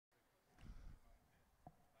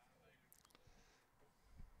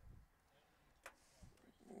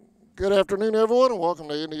Good afternoon, everyone, and welcome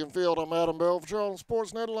to Indian Field. I'm Adam Bell for Charlton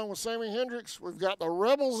Sportsnet along with Sammy Hendricks. We've got the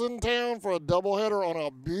Rebels in town for a doubleheader on a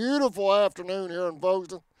beautiful afternoon here in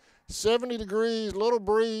Folkestone. 70 degrees, little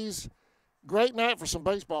breeze. Great night for some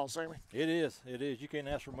baseball, Sammy. It is. It is. You can't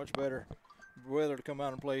ask for much better weather to come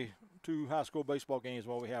out and play two high school baseball games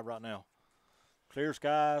than what we have right now. Clear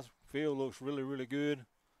skies. Field looks really, really good.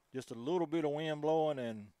 Just a little bit of wind blowing,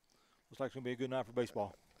 and looks like it's going to be a good night for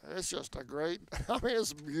baseball. It's just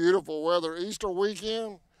it's beautiful weather. Easter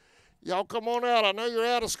weekend. Y'all come on out. I know you're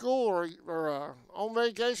out of school or on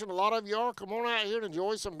vacation. A lot of you are. Come on out here and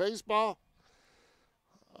enjoy some baseball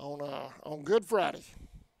on Good Friday.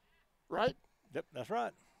 Right? Yep, that's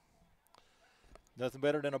right. Nothing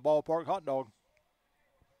better than a ballpark hot dog.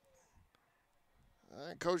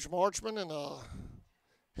 Coach Marchman and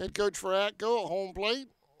head coach for ATCO at home plate,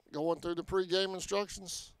 going through the pregame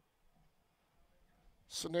instructions.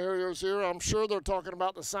 Scenarios here. I'm sure they're talking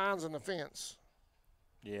about the signs and the fence.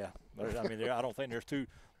 Yeah, I don't think there's too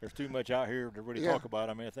much out here to really talk about.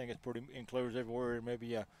 I think it's pretty enclosed everywhere.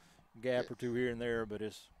 Maybe a gap or two here and there, but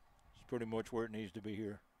it's pretty much where it needs to be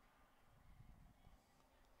here.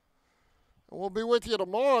 And we'll be with you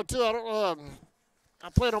tomorrow too. I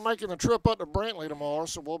plan on making a trip up to Brantley tomorrow,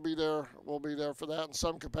 so we'll be there. We'll be there for that in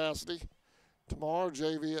some capacity tomorrow.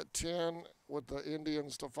 JV at 10 with the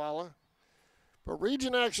Indians to follow. But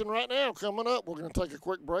region action right now coming up. We're going to take a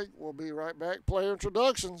quick break. We'll be right back. Player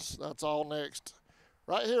introductions. That's all next.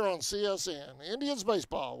 Right here on CSN. Indians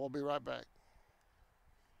baseball. We'll be right back.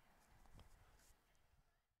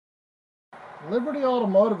 Liberty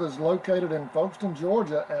Automotive is located in Folkestone,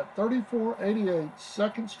 Georgia at 3488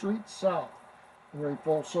 2nd Street South. We're a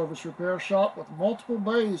full-service repair shop with multiple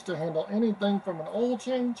bays to handle anything from an oil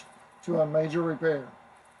change to a major repair.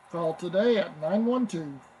 Call today at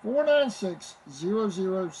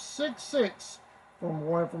 912-496-0066 for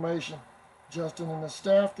more information. Justin and his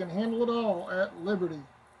staff can handle it all at Liberty.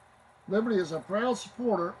 Liberty is a proud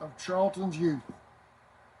supporter of Charlton's youth.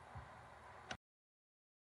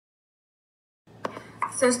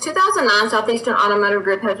 Since 2009, Southeastern Automotive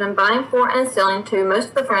Group has been buying for and selling to most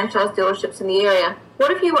of the franchise dealerships in the area.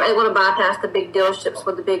 What if you were able to bypass the big dealerships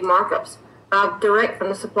with the big markups? Buy direct from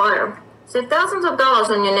the supplier. Save thousands of dollars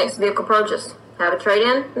on your next vehicle purchase. Have a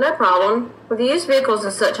trade-in? No problem. With used vehicles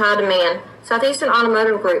in such high demand, Southeastern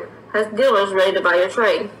Automotive Group has dealers ready to buy your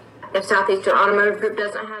trade. If Southeastern Automotive Group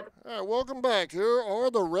doesn't have... All right, welcome back. Here are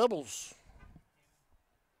the Rebels.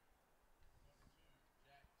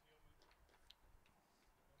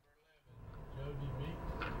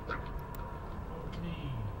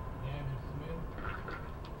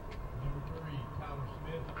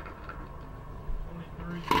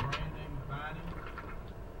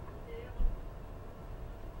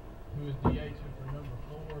 Who is DH for number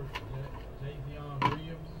 4, Jazion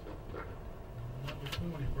Williams. Number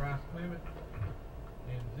 20, Bryce Clement.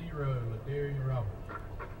 And 0, Ladarian Roberts.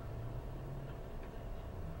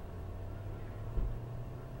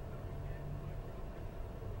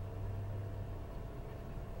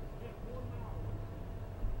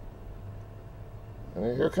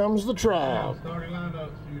 And here comes the tryout. Starting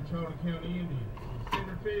lineups for your Charlton County Indians.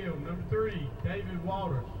 Center field, number 3, David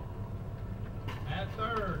Waters. At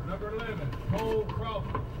third, number 11, Cole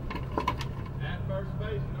Crawford. At first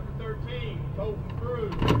base, number 13, Colton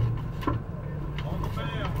Cruz. On the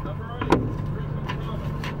mound, number 8, Griffin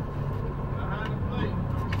Thomas. Behind the plate,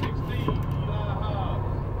 number 16, Eli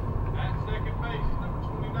Hobbs. At second base, number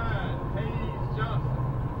 29, Hayes Johnson.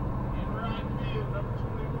 In right field, number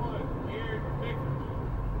 21, Garrett Vickers.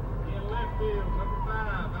 In left field, number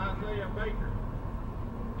 5, Isaiah Baker.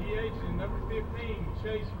 DH in number 15,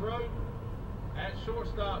 Chase Rote. At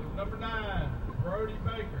shortstop, number 9, Brody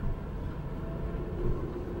Baker.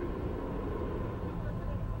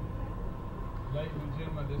 Ladies and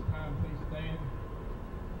gentlemen, this time please stand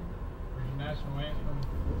for your national anthem.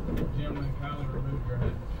 Gentlemen, kindly remove your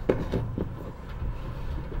hats.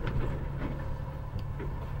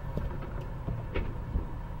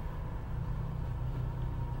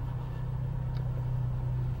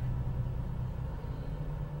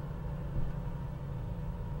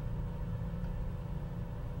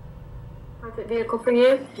 Perfect vehicle for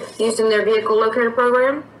you. Using their vehicle locator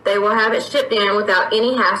program, they will have it shipped in without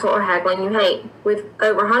any hassle or haggling you hate. With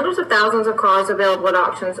over hundreds of thousands of cars available at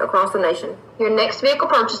auctions across the nation, your next vehicle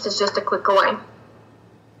purchase is just a click away.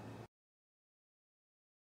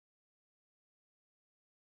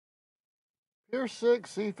 Pier 6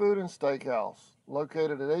 Seafood and Steakhouse,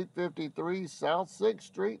 located at 853 South 6th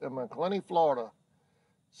Street in McClenny, Florida.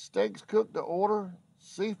 Steaks cooked to order,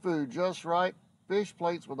 seafood just right, fish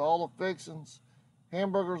plates with all the fixings,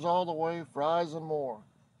 hamburgers all the way, fries and more.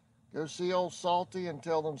 Go see old Salty and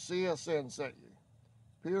tell them CSN sent you.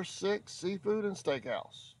 Pier 6 Seafood and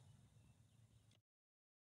Steakhouse.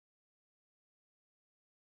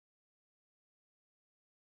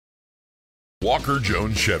 Walker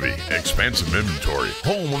Jones Chevy, expansive inventory,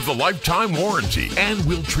 home of the lifetime warranty, and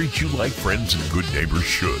we'll treat you like friends and good neighbors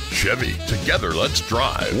should. Chevy, together let's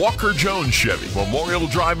drive. Walker Jones Chevy, Memorial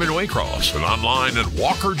Drive in Waycross, and online at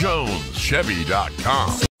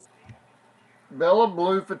walkerjoneschevy.com. Bella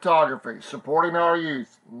Blue Photography, supporting our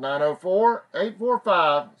youth.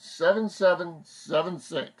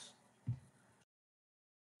 904-845-7776.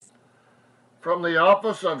 From the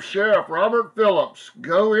office of Sheriff Robert Phillips,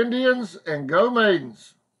 go Indians and go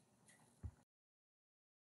Maidens.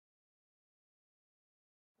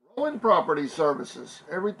 Rolling Property Services,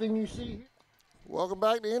 everything you see here. Welcome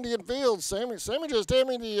back to Indian Fields. Sammy just gave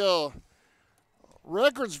me the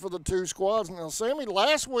records for the two squads. Now, Sammy,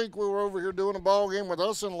 last week we were over here doing a ball game with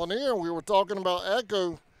us and Lanier. We were talking about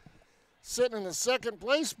ATCO sitting in the second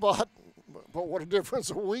place spot. But what a difference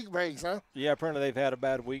a week makes, huh? Yeah, apparently they've had a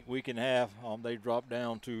bad week and a half. They dropped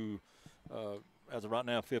down to, as of right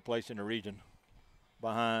now, 5th place in the region,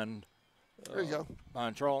 behind. There you go.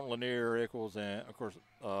 Behind Charlton, Lanier, Eccles, and of course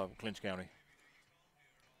Clinch County.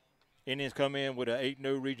 Indians come in with an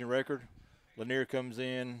 8-0 region record. Lanier comes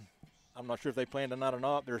in. I'm not sure if they plan tonight or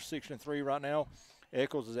not. They're 6-3 right now.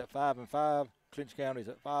 Eccles is at 5-5. Clinch County is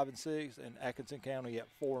at 5-6, and Atkinson County at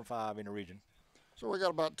 4-5 in the region. So we got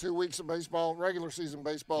about 2 weeks of baseball, regular season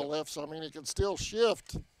baseball left. So I mean, it can still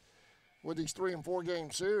shift with these 3- and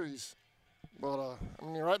 4-game series. But I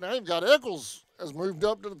mean, right now you've got Eccles has moved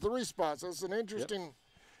up to the 3 spots. That's an interesting.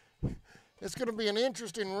 It's going to be an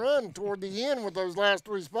interesting run toward the end with those last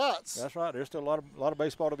 3 spots. That's right. There's still a lot of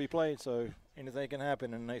baseball to be played, so anything can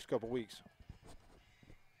happen in the next couple of weeks.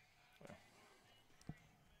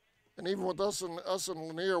 And even with us and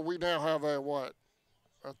Lanier, we now have a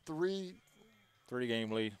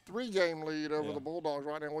 3-game lead. 3-game lead over the Bulldogs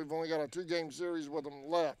right now. We've only got a 2-game series with them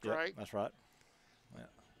left, right? That's right. Yeah.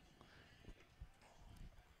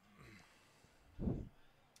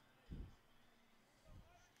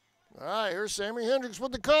 All right, here's Sammy Hendricks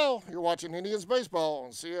with the call. You're watching Indians baseball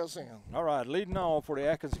on CSN. All right, leading off for the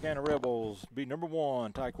Atkinson County Rebels, be number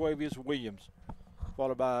 1, Tyquavius Williams,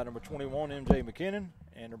 followed by number 21, MJ McKinnon,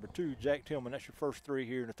 and number 2, Jack Tillman. That's your first 3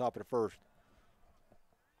 here in the top of the first.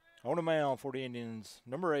 On the mound for the Indians,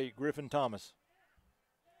 number 8, Griffin Thomas.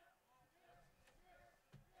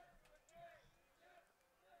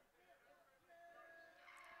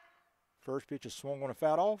 First pitch is swung on a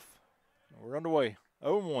foul off. We're underway.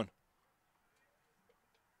 0-1.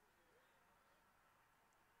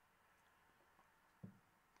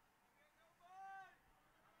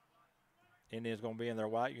 Indians going to be in their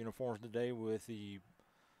white uniforms today with the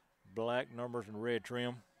black numbers and red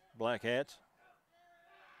trim, black hats.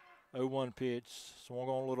 0-1 pitch, swung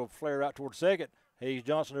on a little flare out toward second. Hayes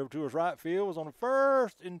Johnson over to his right field is on the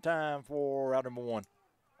first in time for out number 1.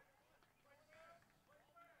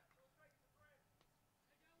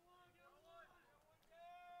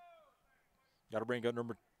 Got to bring up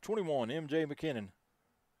number 21, MJ McKinnon.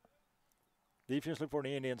 Defensively for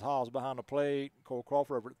the Indians, Hawes behind the plate. Cole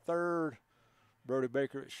Crawford over at third. Brody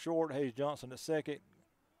Baker at short. Hayes Johnson at second.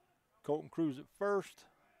 Colton Cruz at first.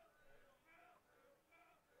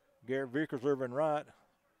 Garrett Vickers over in right.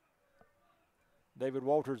 David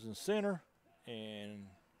Walters in center. And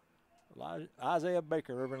Isaiah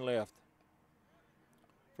Baker over in left.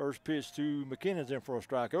 First pitch to McKinnon's in for a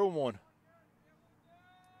strike. 0-1.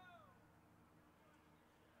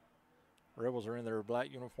 Rebels are in their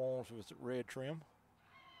black uniforms with red trim.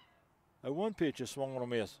 0-1 pitch is swung on a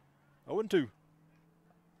miss. 0-2.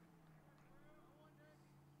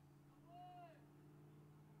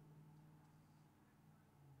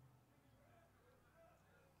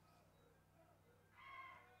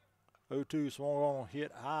 swung on,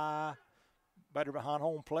 hit high, batter behind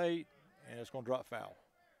home plate, and it's going to drop foul.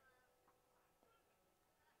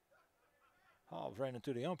 Hobbs ran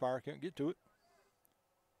into the umpire, can't get to it.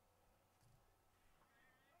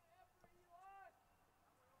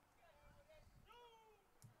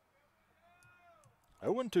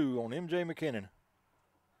 Oh, 0-2 on MJ McKinnon.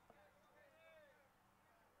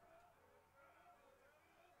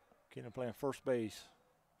 McKinnon playing first base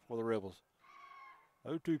for the Rebels.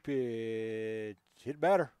 0-2 pitch, hit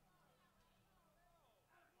batter.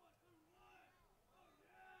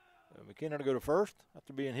 McKinnon to go to first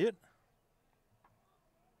after being hit.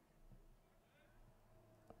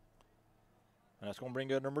 And that's going to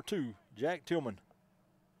bring up number 2, Jack Tillman.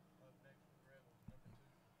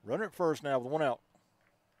 Runner at first now with 1 out.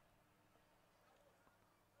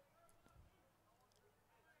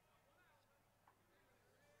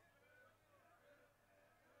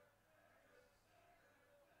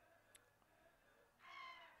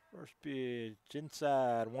 First pitch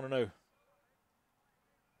inside, 1-0.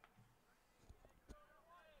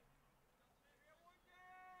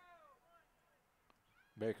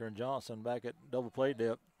 Baker and Johnson back at double play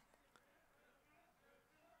depth.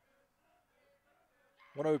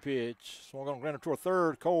 1-0 pitch. Swung on, grounded toward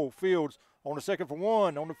third. Cole Fields on the second for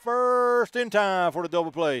one. On the first, in time for the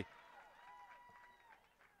double play.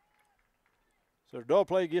 So the double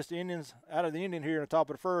play gets the Indians out of the inning here in the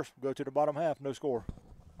top of the first. We'll go to the bottom half, no score.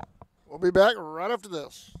 We'll be back right after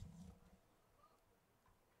this.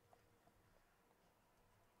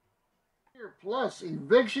 Plus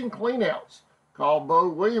eviction cleanouts. Call Bo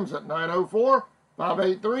Williams at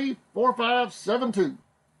 904-583-4572.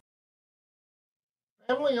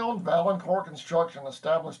 Family-owned Valancourt Construction,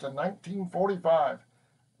 established in 1945.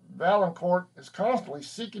 Valancourt is constantly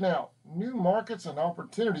seeking out new markets and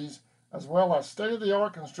opportunities, as well as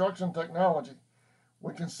state-of-the-art construction technology.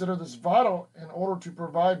 We consider this vital in order to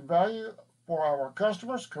provide value for our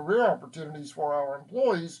customers, career opportunities for our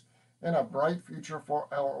employees, and a bright future for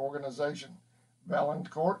our organization.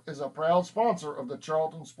 Valancourt is a proud sponsor of the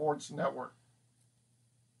Charlton Sports Network.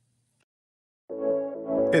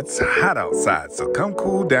 It's hot outside, so come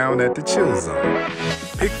cool down at the Chill Zone.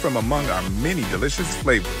 Pick from among our many delicious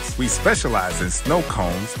flavors. We specialize in snow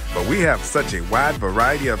cones, but we have such a wide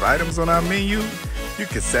variety of items on our menu, you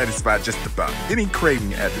can satisfy just about any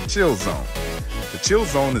craving at the Chill Zone. The Chill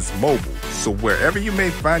Zone is mobile, so wherever you may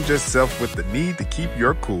find yourself with the need to keep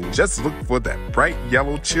your cool, just look for that bright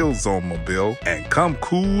yellow Chill Zone mobile and come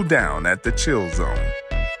cool down at the Chill Zone.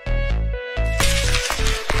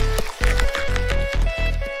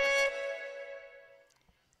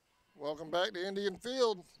 Welcome back to Indian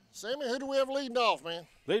Field. Sammy, who do we have leading off, man?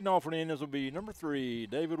 Leading off for the Indians will be number 3,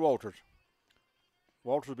 David Walters.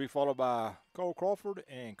 Walters will be followed by Cole Crawford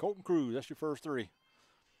and Colton Cruz. That's your first 3.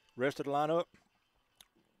 Rest of the lineup,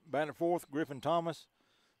 batting fourth, Griffin Thomas,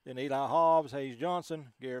 then Eli Hobbs, Hayes Johnson,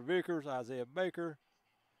 Garrett Vickers, Isaiah Baker,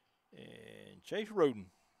 and Chase Roden.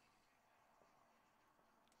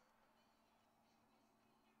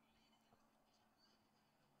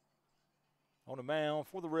 On the mound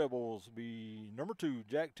for the Rebels will be number 2,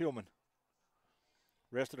 Jack Tillman.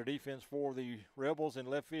 Rest of the defense for the Rebels in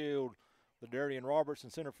left field, the Darian Roberts, in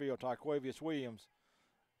center field, Tyquavius Williams.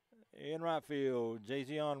 In right field,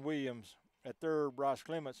 Jazion Williams. At third, Bryce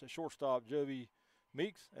Clements. At shortstop, Jovi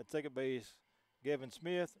Meeks. At second base, Gavin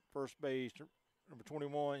Smith. First base, number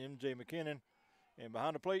 21, MJ McKinnon. And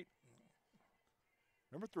behind the plate,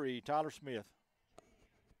 number 3, Tyler Smith.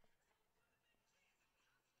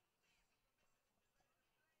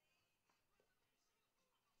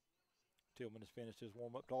 Tillman has finished his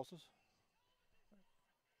warm-up tosses.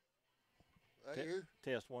 That you?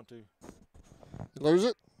 Test 1, 2. You lose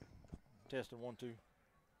it? Testing 1, 2.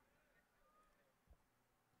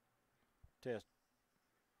 Test.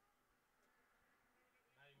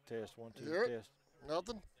 Test 1, 2. Hear it? Test.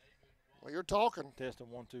 Nothing? Well, you're talking.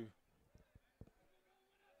 Testing 1, 2.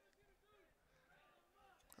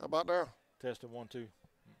 How about now? Testing 1, 2.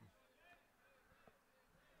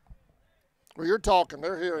 Well, you're talking.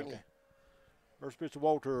 They're hearing you. First pitch to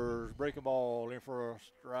Walters, breaking ball in for a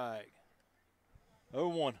strike.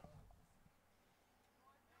 0-1.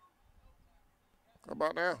 How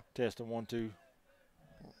about now? Testing 1, 2.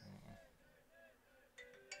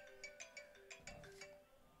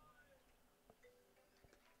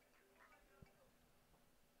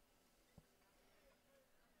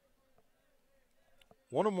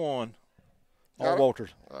 1-1 on Walters.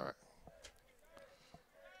 All right.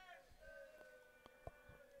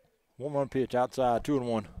 1-1 pitch outside,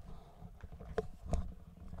 2-1.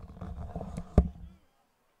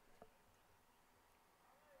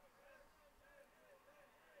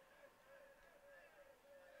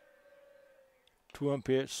 Two-1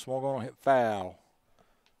 pitch, swung on, hit foul.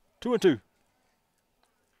 2-2.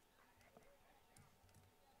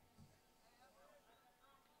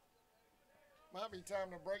 Might be time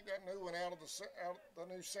to break that new one out of the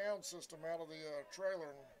new sound system out of the trailer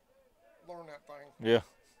and learn that thing. Yeah.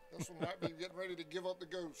 This one might be getting ready to give up the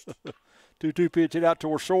ghost. 2-2 pitch hit out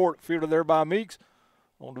toward short, fielded there by Meeks.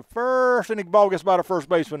 On the first, and the ball gets by the first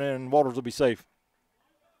baseman, and Walters will be safe.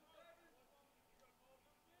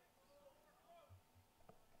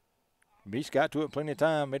 Meeks got to it plenty of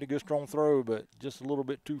time, made a good strong throw, but just a little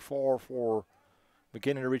bit too far for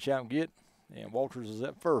McKinnon to reach out and get. And Walters is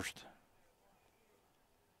at first.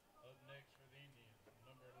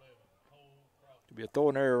 To be a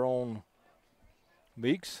throwing error on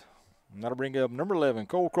Meeks. And that'll bring up number 11,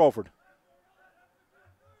 Cole Crawford.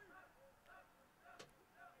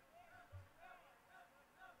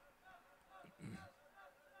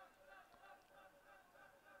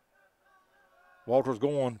 Walters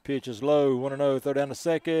going. Pitch is low. 1-0. Throw down to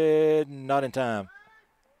second. Not in time.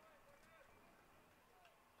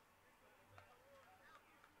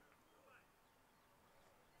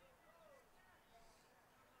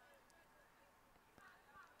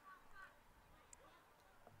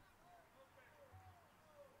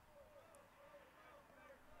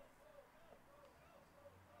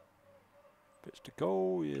 Pitch to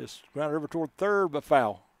Cole. Yes. Grounded over toward third, but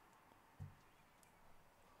foul.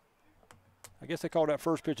 I guess they called that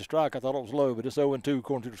first pitch a strike. I thought it was low, but it's 0-2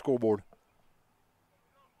 according to the scoreboard.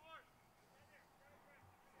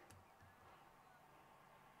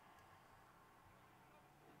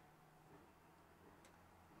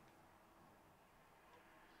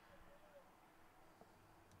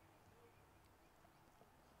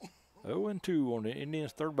 Oh and 2 on the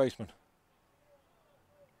Indians' third baseman.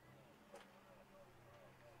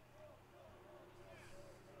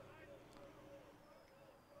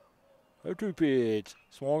 0-2 pitch.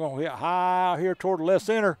 Swung on, hit high here toward the left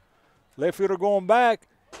center. Left fielder going back,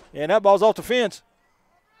 and that ball's off the fence.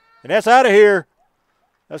 And that's out of here.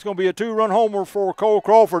 That's going to be a 2-run homer for Cole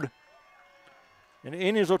Crawford. And the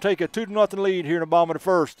Indians will take a 2-0 lead here in the bottom of the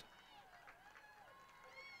first.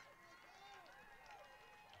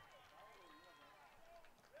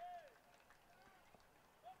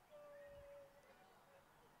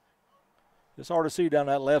 It's hard to see down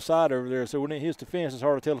that left side over there, so when it hits the fence, it's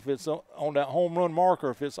hard to tell if it's on that home run marker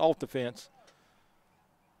or if it's off the fence.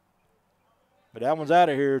 But that one's out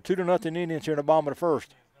of here. 2-0 Indians here in the bottom of the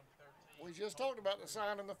first. We just talked about the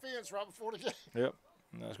sign in the fence right before the game. Yep.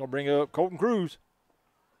 And that's going to bring up Colton Cruz.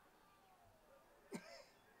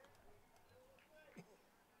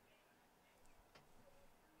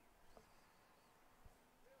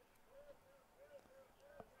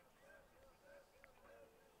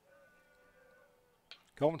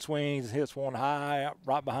 Colton swings, hits one high, out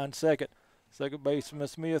right behind second. Second baseman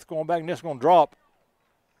Smith going back, and this is going to drop.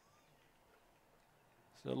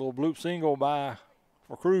 It's a little bloop single by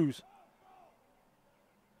for Cruz.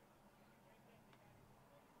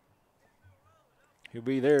 He'll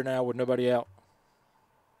be there now with nobody out.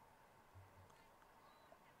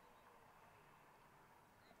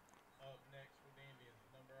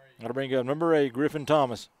 Got to bring up number 8, Griffin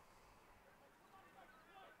Thomas.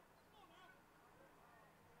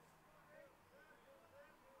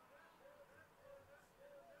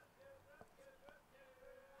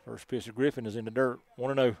 First pitch of Griffin is in the dirt.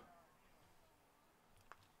 1-0.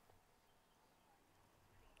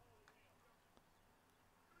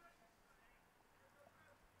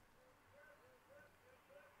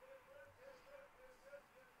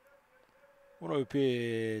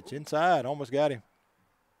 Pitch inside. Almost got him.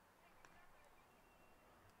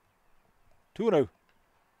 2-0.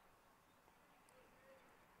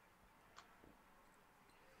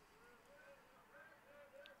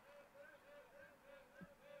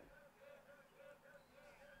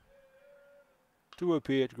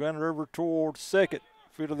 Pitch, grounded over towards second.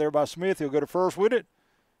 Fielder there by Smith. He'll go to first with it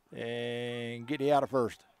and get the out of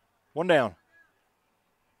first. One down.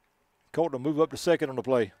 Colton will move up to second on the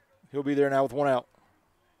play. He'll be there now with one out.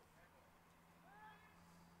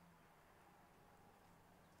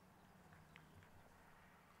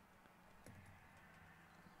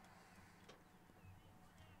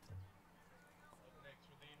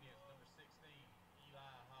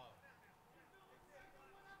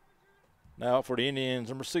 Now for the Indians,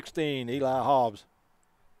 number 16, Eli Hobbs.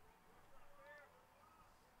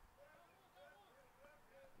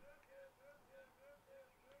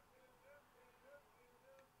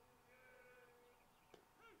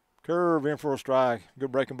 Curve in for a strike.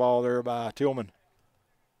 Good breaking ball there by Tillman.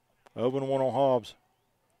 0-1 on Hobbs.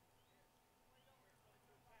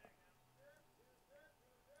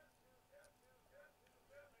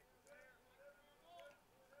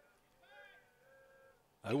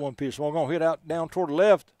 That one pitch swung on, hit out down toward the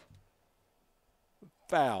left.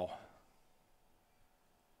 Foul.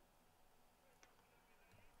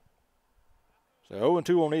 So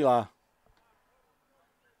 0-2 on Eli.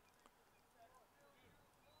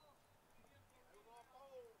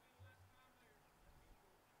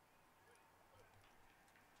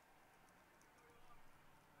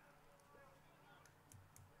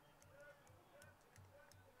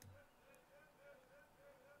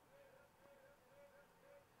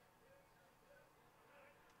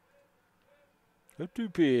 Go to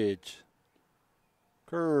pitch.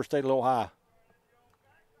 Curve stayed a little high.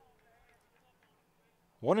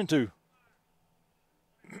 1-2.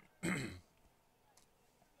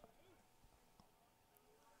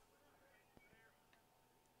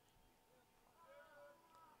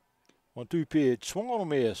 1-2 pitch. Swung on a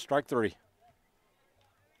miss. Strike 3.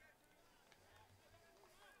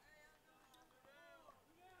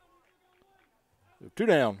 2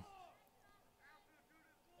 down.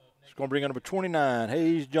 It's going to bring in number 29,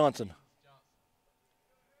 Hayes Johnson.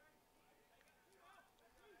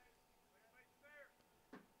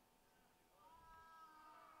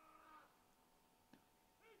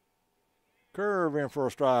 Curve in for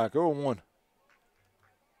a strike, 0-1. Well,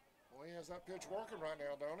 he has that pitch working right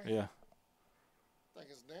now, don't he? Yeah. I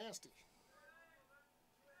think it's nasty.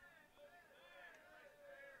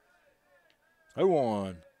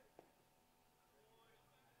 0-1.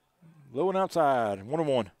 Low and outside,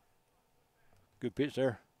 1-1. Good pitch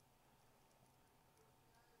there.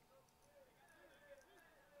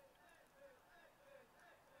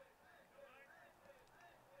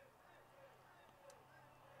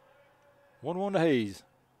 One to Hayes.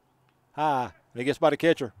 High. And he gets by the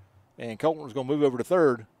catcher. And Colton's going to move over to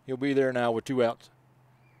third. He'll be there now with 2 outs.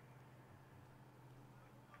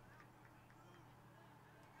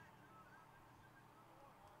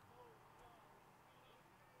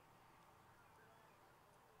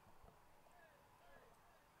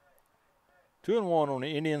 Two and one on the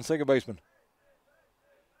Indian second baseman.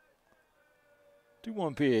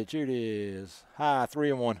 2-1 pitch. Here it is. High,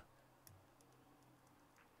 3-1.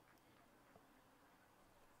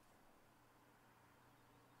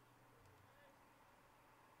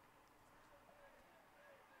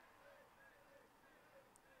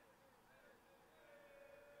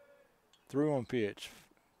 Through on pitch.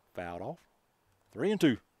 Fouled off.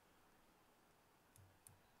 3-2.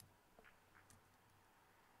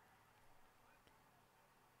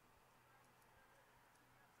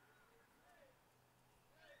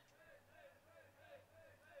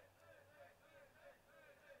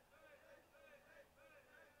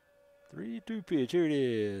 Three-two pitch. Here it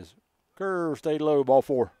is. Curve stayed low. Ball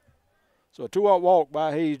 4. So a 2-out walk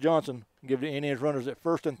by Hayes Johnson. Give the Indians runners at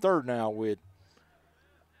first and third now with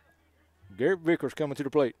Garrett Vickers coming to the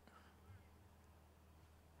plate.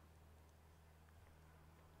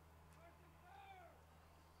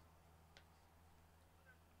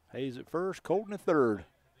 Hayes at first, Colton at third.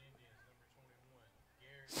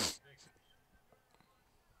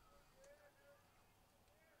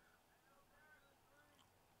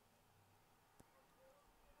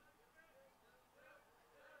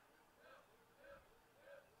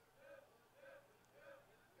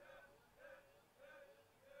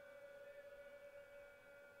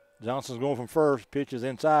 Johnson's going from first. Pitches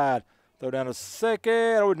inside. Throw down to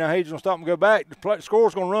second. Oh, now Hayes going to stop and go back. The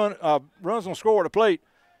score's going to run. Run's going to score at the plate.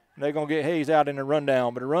 And they're going to get Hayes out in the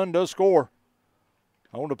rundown. But the run does score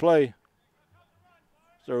on the play.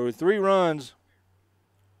 So 3 runs.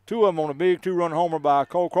 2 of them on a big 2-run homer by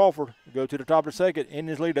Cole Crawford. Go to the top of the second.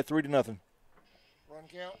 Indians lead at 3-0. Run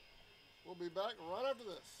count. We'll be back right after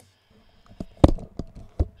this.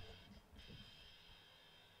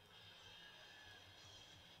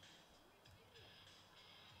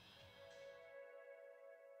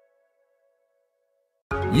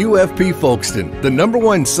 UFP Folkestone, the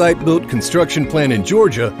 #1 site-built construction plant in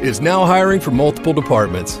Georgia, is now hiring for multiple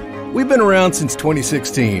departments. We've been around since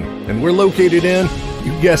 2016, and we're located in,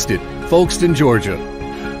 you guessed it, Folkestone, Georgia.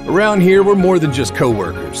 Around here, we're more than just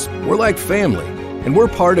co-workers. We're like family, and we're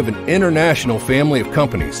part of an international family of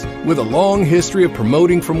companies with a long history of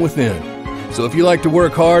promoting from within. So if you like to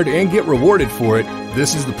work hard and get rewarded for it,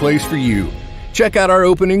 this is the place for you. Check out our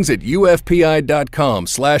openings at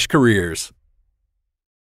ufpi.com/careers.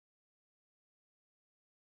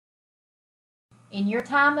 In your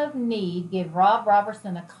time of need, give Rob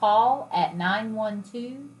Robertson a call at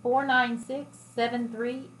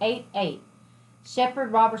 912-496-7388.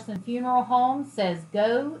 Shepherd Robertson Funeral Home says,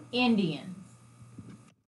 "Go Indians."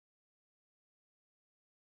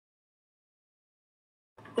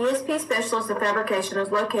 ESP Specialist of Fabrication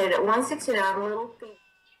is located at 169 Little Field.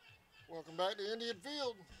 Welcome back to Indian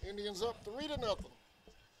Field. Indians up 3-0.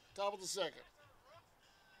 Top of the second.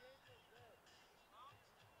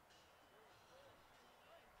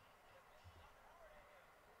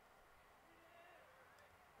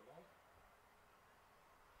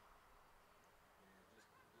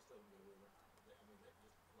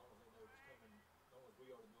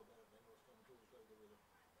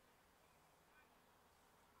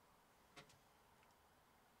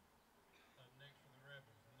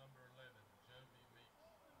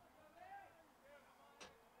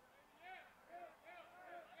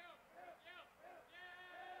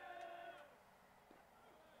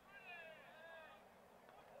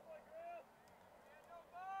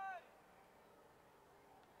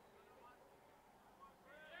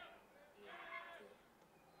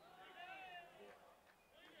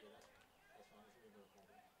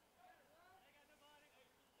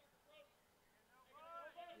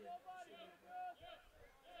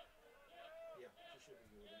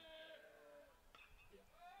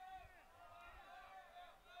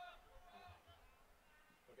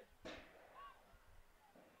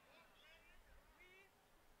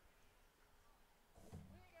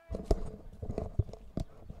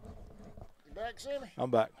 You back, Sammy?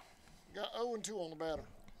 I'm back. Got 0-2 on the batter.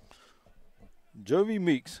 Jovi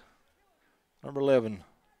Meeks, number 11.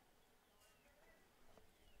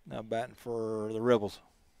 Now batting for the Rebels.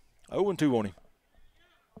 0-2 on him.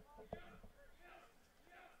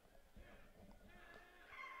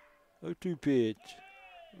 0-2 pitch.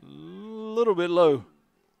 A little bit low.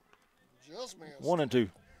 Just missed. 1-2.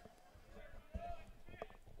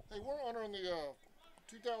 Hey, we're honoring the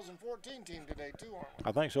 2014 team today, too, aren't we?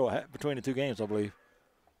 I think so. Between the two games, I believe.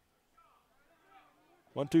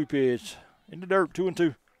 1-2 pitch. In the dirt,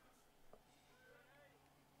 2-2.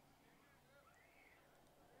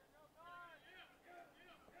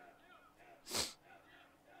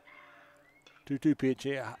 Two pitch,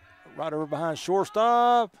 yeah. Right over behind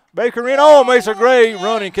shortstop. Baker in. Oh, makes a great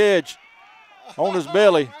running catch on his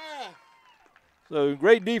belly. So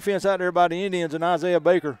great defense out there by the Indians and Isaiah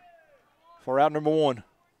Baker for out number 1.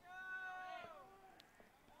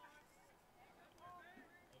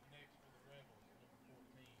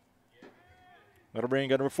 That'll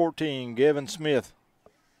bring out number 14, Gavin Smith.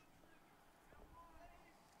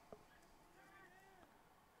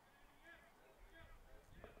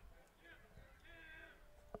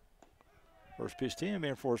 First pitch 10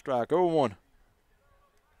 being for a strike. 0-1.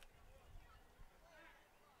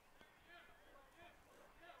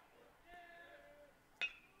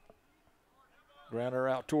 Grounder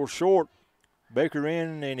out towards short. Baker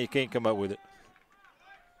in, and he can't come up with it.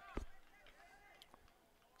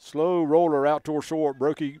 Slow roller out toward short.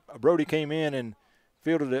 Brody came in and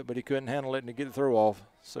fielded it, but he couldn't handle it and get the throw off.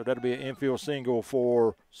 So that'll be an infield single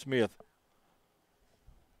for Smith.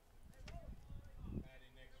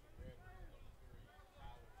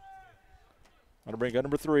 That'll bring up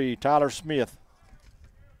number 3, Tyler Smith.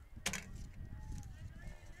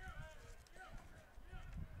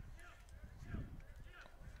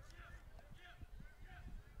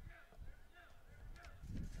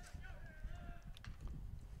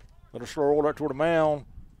 Little slow roll out toward the mound.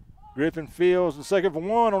 Griffin fields the second for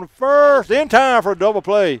 1 on the first. In time for a double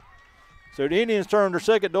play. So the Indians turn their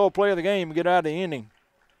second double play of the game and get out of the inning.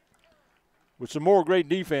 With some more great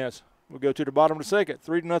defense, we'll go to the bottom of the second.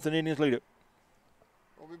 3-0 Indians lead it.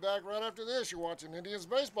 We'll be back right after this. You're watching Indians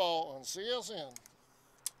Baseball on CSN.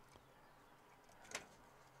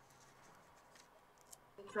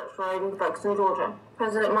 Church Road in Folkestone, Georgia.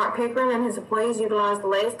 President Mark Pickering and his employees utilize the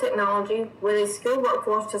latest technology with a skilled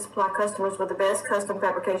workforce to supply customers with the best custom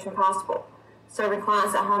fabrication possible. Serving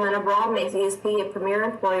clients at home and abroad makes ESP a premier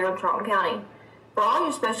employer in Charlton County. For all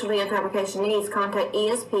your specialty and fabrication needs, contact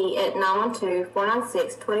ESP at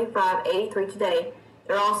 912-496-2583 today.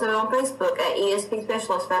 They're also on Facebook at ESP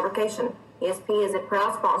Specialist Fabrication. ESP is a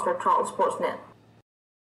proud sponsor of Charlton Sportsnet.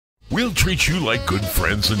 We'll treat you like good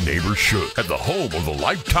friends and neighbors should at the home of the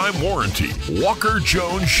lifetime warranty, Walker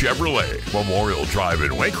Jones Chevrolet, Memorial Drive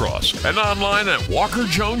in Waycross, and online at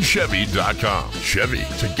walkerjonechevy.com. Chevy,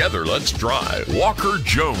 together let's drive. Walker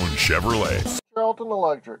Jones Chevrolet. Charlton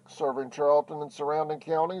Electric, serving Charlton and surrounding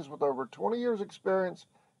counties with over 20 years experience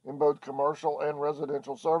in both commercial and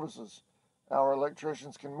residential services. Our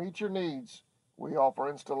electricians can meet your needs. We offer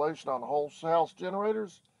installation on whole house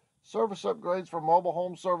generators, service upgrades for mobile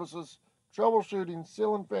home services, troubleshooting,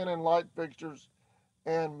 ceiling fan and light fixtures,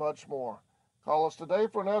 and much more. Call us today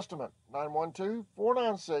for an estimate,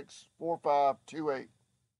 912-496-4528.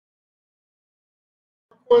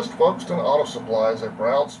 West Folkestone Auto Supply is a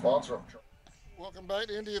proud sponsor of Charlton. Welcome back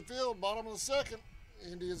to India Field, bottom of the second.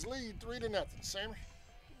 Indians lead 3-0. Sammy?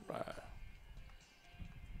 Right.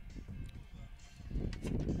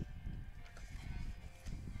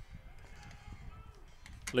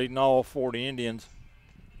 Leading off for the Indians.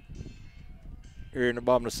 Here in the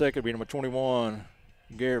bottom of the second, be number 21,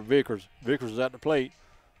 Garrett Vickers. Vickers was at the plate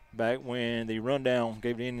back when the rundown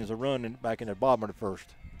gave the Indians a run back in the bottom of the first.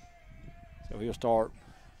 So he'll start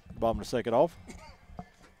the bottom of the second off.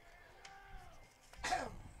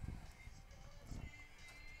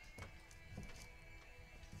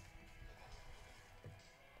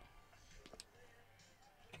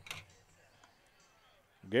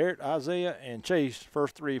 Garrett, Isaiah, and Chase,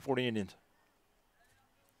 first 3 for the Indians.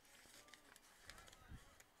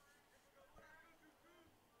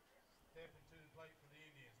 Stepping to the plate for the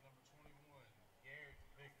Indians, number 21, Garrett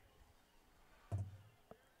Vickers.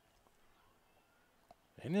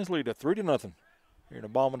 Indians lead at 3-0 here in the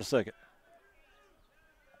bottom of the second.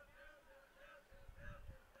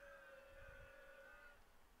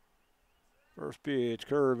 First pitch,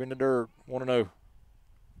 curve in the dirt, 1-0.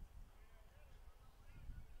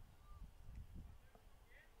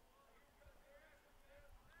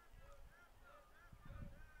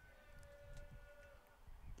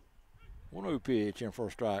 One-oh pitch in for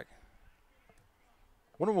a strike.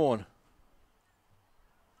 1-1.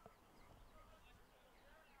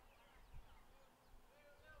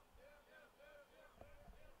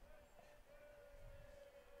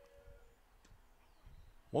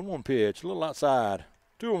 One pitch, a little outside.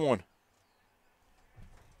 2-1.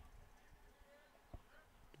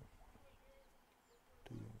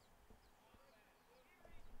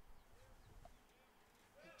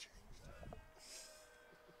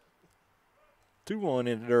 Two one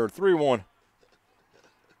into there. 3-1.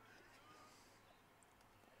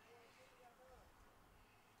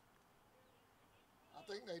 I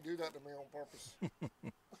think they do that to me on purpose.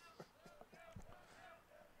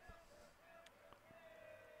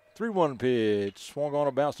 3-1 pitch. Swung on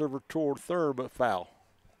a bounce over toward third, but foul.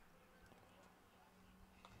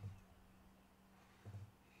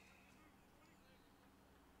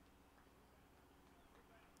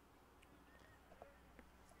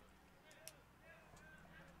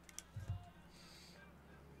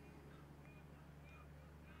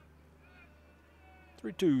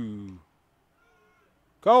 Three-two.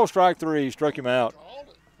 Call strike three. Struck him out. Called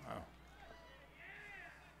it.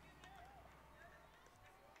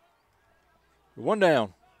 One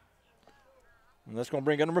down. And that's going to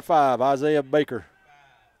bring in number 5, Isaiah Baker.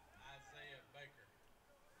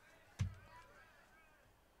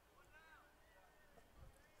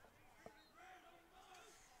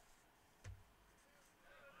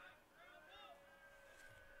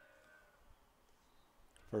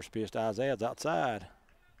 First pitch to Isaiah's outside.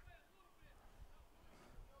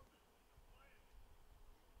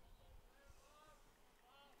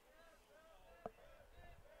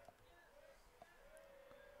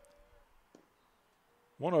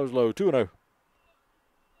 One of those low, 2-0.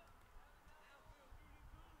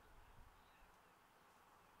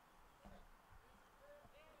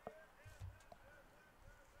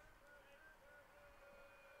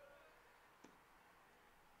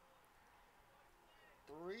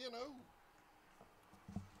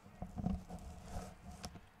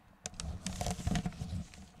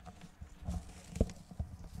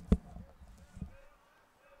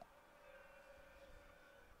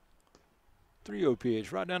 Three-0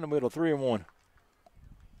 pitch, right down the middle, 3-1.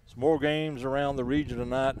 Some more games around the region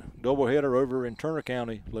tonight. Doubleheader over in Turner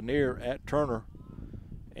County, Lanier at Turner,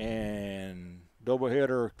 and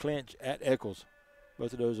doubleheader clinch at Eccles.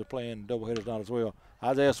 Both of those are playing doubleheaders tonight as well.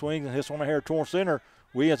 Isaiah swings and hits one here toward center.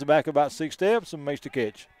 Williams back about 6 steps and makes the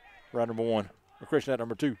catch. Right number 1. Or Christian at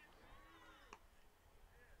number 2.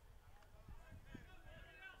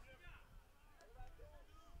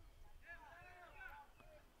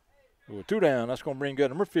 With 2 down, that's going to bring good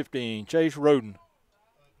number 15, Chase Roden.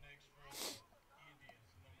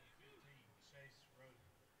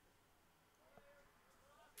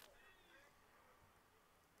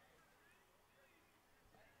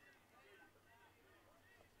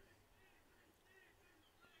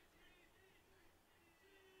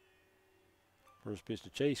 First pitch to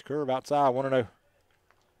Chase, curve outside, 1-0.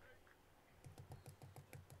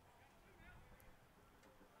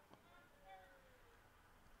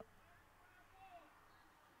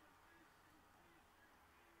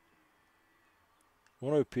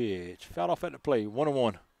 One-0 pitch, fouled off at the plate,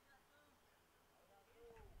 1-1.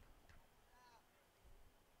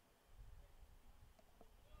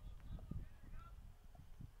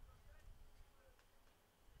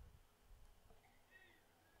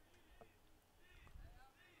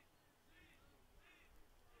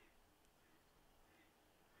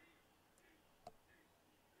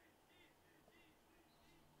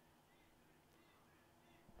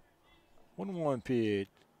 One pitch.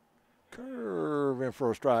 Curve in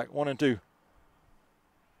for a strike. 1-2.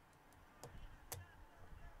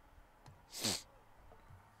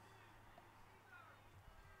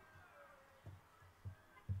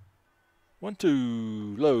 One,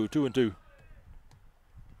 two, low, 2-2.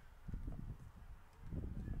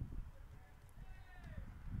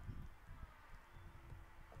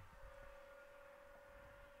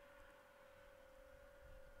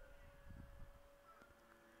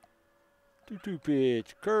 Two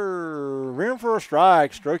pitch, curve, in for a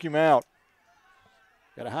strike, struck him out.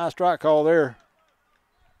 Got a high strike call there.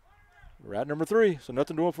 We're at number 3, so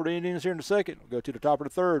nothing doing for the Indians here in the second. We'll go to the top of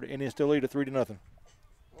the third. Indians still lead at 3-0.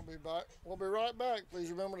 We'll be back. We'll be right back.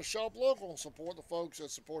 Please remember to shop local and support the folks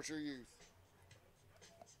that support your youth.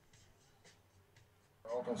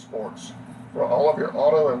 Charlton Sports. For all of your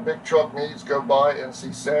auto and big truck needs, go by and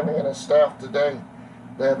see Sammy and his staff today.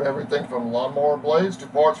 They have everything from lawnmower blades to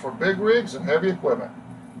parts for big rigs and heavy equipment.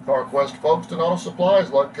 CarQuest Folkestone Auto Supply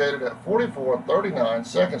is located at 4439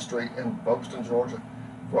 2nd Street in Folkestone, Georgia.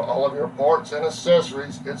 For all of your parts and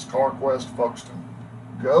accessories, it's CarQuest Folkestone.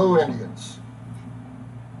 Go Indians!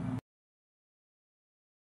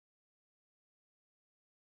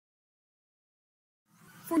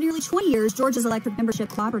 For nearly 20 years, Georgia's electric membership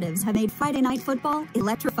cooperatives have made Friday night football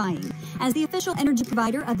electrifying. As the official energy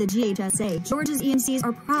provider of the GHSA, Georgia's EMCs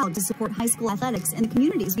are proud to support high school athletics in the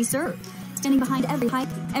communities we serve, standing behind every hike,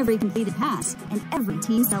 every completed pass, and every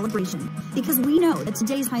team celebration. Because we know that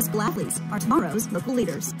today's high school athletes are tomorrow's local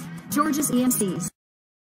leaders. Georgia's EMCs.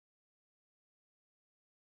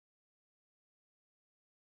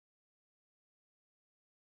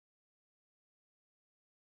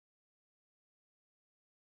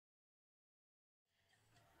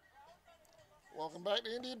 Welcome back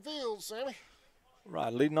to Indian Fields, Sammy.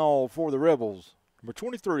 Right, leading all for the Rebels. Number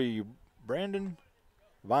 23, Brandon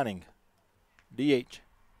Vining, DH.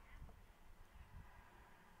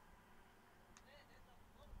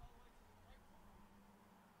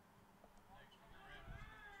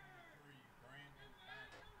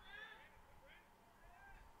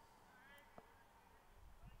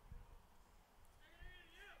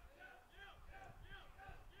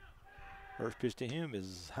 First pitch to him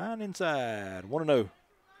is high and inside. 1-0.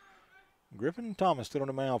 Griffin Thomas still on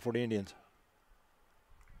the mound for the Indians.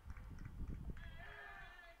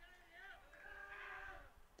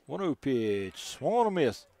 One 0 pitch. Swung on a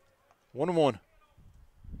miss. 1-1.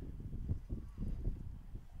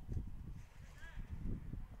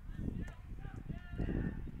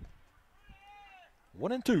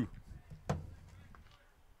 One and two.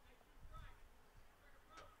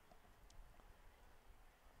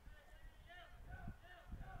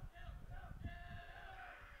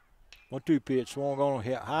 One-two pitch, swung on,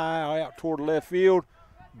 hit high out toward the left field.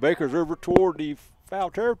 Baker's over toward the foul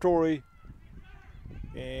territory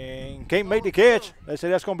and can't make the catch. They say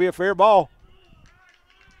that's going to be a fair ball.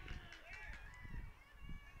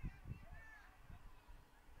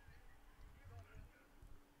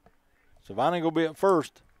 So Vining will be at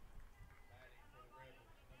first.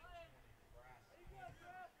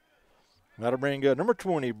 That'll bring number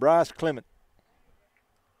 20, Bryce Clement.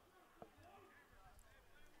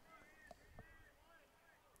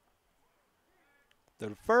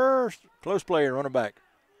 The first close player running back.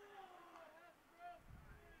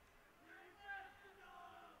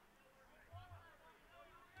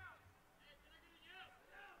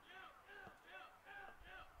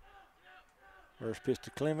 First pitch to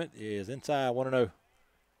Clement is inside, 1-0.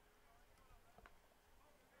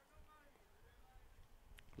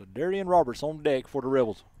 Ladarian Roberts on deck for the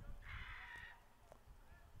Rebels.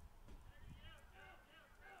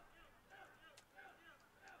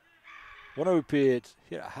 One 0 pitch,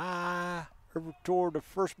 hit high over toward the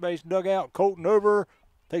first base dugout. Colton over,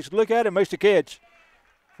 takes a look at it, makes the catch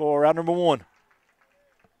for out number 1.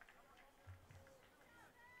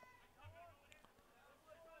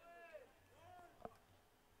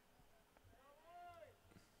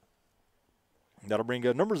 That'll bring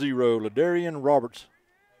up number 0, Ladarian Roberts.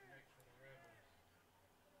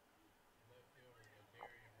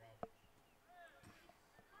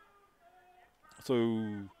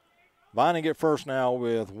 So Vining at first now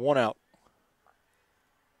with 1 out.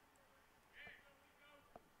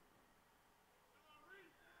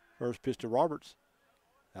 First pitch to Roberts.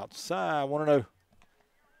 Outside, 1-0.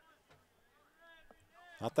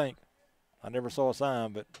 I think. I never saw a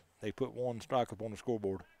sign, but they put 1 strike up on the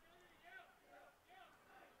scoreboard.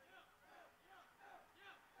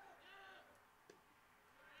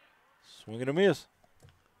 Swing and a miss.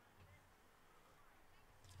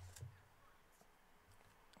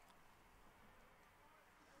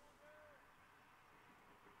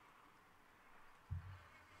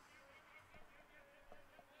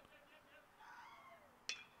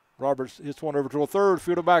 Roberts hits one over to a third,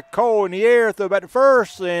 fielded by Cole in the air, throw back to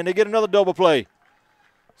first, and they get another double play.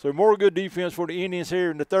 So more good defense for the Indians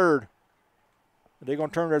here in the third. They're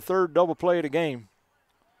going to turn their third double play of the game.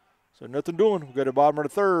 So nothing doing. We go to the bottom of the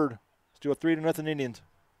third. Still 3-0 Indians.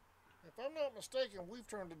 If I'm not mistaken, we've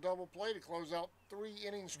turned a double play to close out 3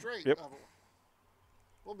 innings straight. Yep.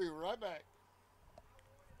 We'll be right back.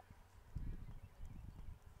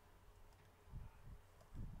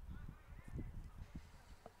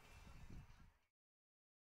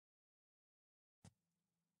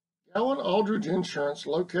 Allen Aldridge Insurance,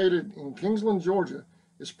 located in Kingsland, Georgia,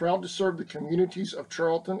 is proud to serve the communities of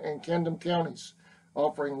Charlton and Camden counties,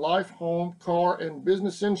 offering life, home, car, and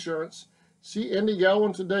business insurance See Andy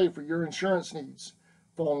Gowan today for your insurance needs.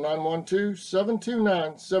 Phone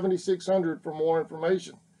 912-729-7600 for more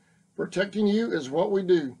information. Protecting you is what we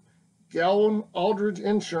do. Gowan Aldridge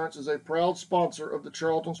Insurance is a proud sponsor of the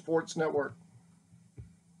Charlton Sports Network.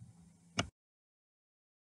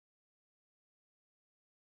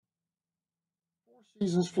 Four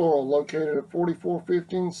Seasons Floral, located at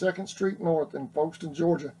 4415 2nd Street North in Folkestone,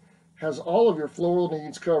 Georgia, has all of your floral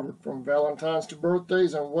needs covered, from Valentine's to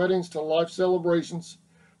birthdays and weddings to life celebrations,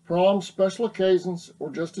 proms, special occasions, or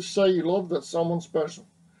just to say you love that someone special.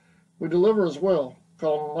 We deliver as well.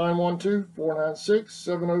 Call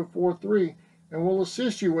 912-496-7043 and we'll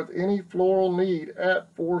assist you with any floral need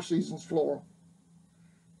at Four Seasons Floral.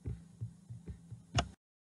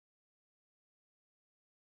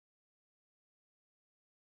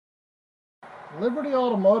 Liberty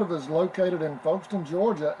Automotive is located in Folkestone,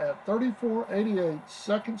 Georgia at 3488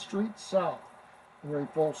 2nd Street South. We're a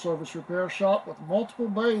full-service repair shop with multiple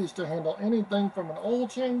bays to handle anything from an oil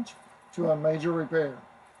change to a major repair.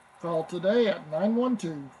 Call today at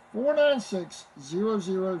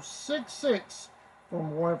 912-496-0066 for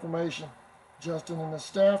more information. Justin and his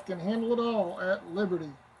staff can handle it all at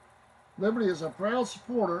Liberty. Liberty is a proud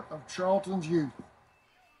supporter of Charlton's youth.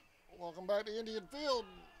 Welcome back to Indian Field.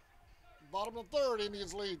 Bottom of the third,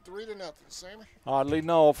 Indians lead 3-0. Sammy? All right,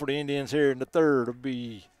 leading off for the Indians here in the third will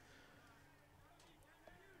be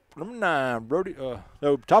number 9, Brody.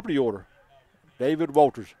 Top of the order, David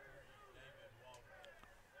Walters.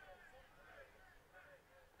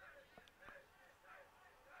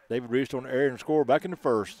 David reached on the air and scored back in the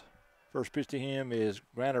first. First pitch to him is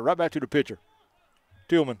grounded right back to the pitcher.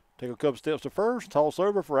 Tillman take a couple steps to first, toss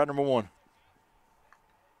over for out number 1.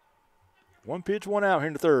 One pitch, one out here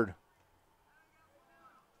in the third.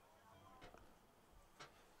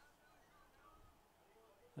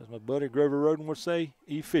 As my buddy Grover Roden would say,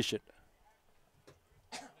 efficient.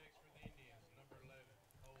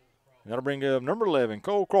 Got to bring up number 11,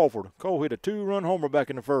 Cole Crawford. Cole hit a 2-run homer back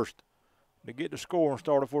in the first to get the score and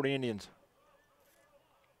started for the Indians.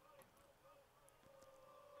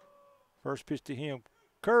 First pitch to him,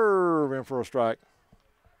 curve in for a strike.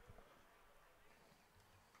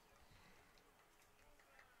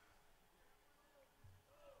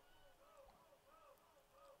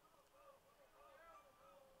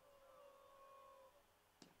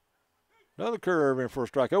 Another curve in for a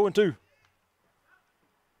strike, 0-2.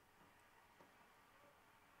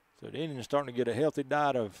 So the Indians starting to get a healthy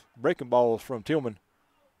diet of breaking balls from Tillman.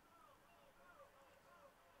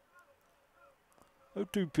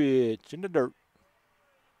 0-2 pitch in the dirt.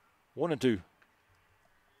 1-2.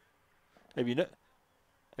 Have you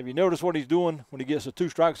noticed what he's doing when he gets the 2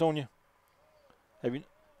 strikes on you? Have you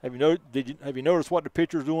noticed what the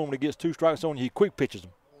pitcher's doing when he gets 2 strikes on you? He quick pitches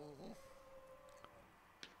them.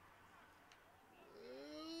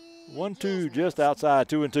 1-2 just outside,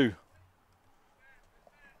 2-2.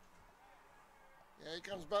 Yeah, he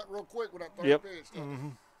comes back real quick with that third Yep. pitch.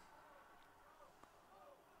 Mm-hmm.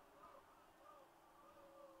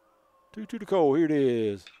 2-2 to Cole. Here it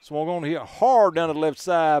is. Swung on to hit hard down the left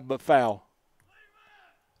side, but foul.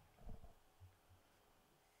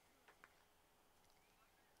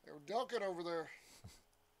 They were ducking over there.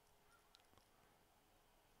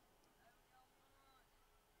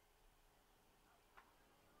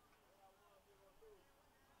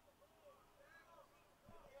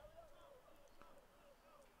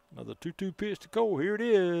 Another 2-2 pitch to Cole. Here it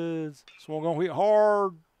is. Swung on, hit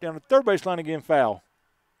hard down the third baseline again, foul.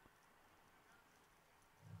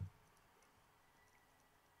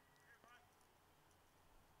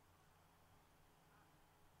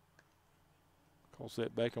 Cole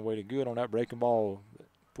set back and waited good on that breaking ball.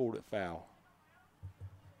 Pulled it foul.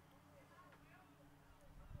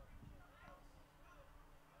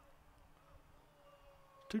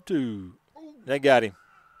 Two. They got him.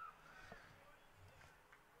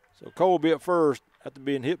 So Cole will be at first after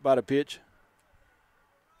being hit by the pitch.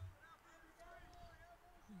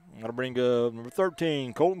 Got to bring up number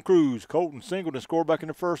 13, Colton Cruz. Colton singled and scored back in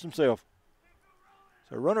the first himself.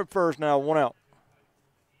 So runner at first now, 1 out.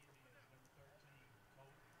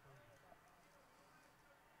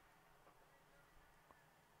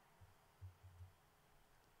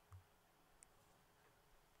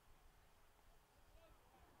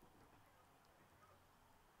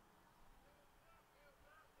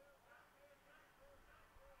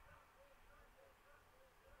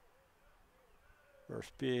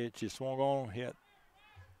 First pitch, he swung on, hit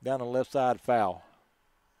down the left side, foul.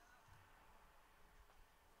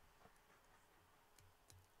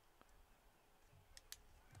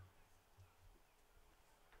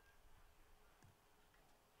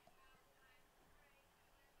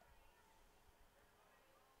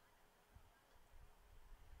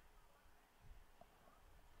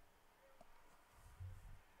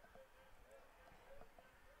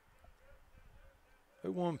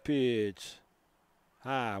 0-1 pitch.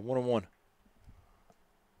 High, 1-1.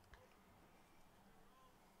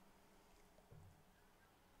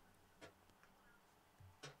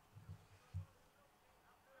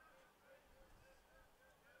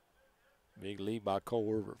 Big lead by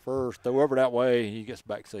Cole over at first. Throw over that way, he gets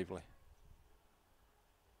back safely.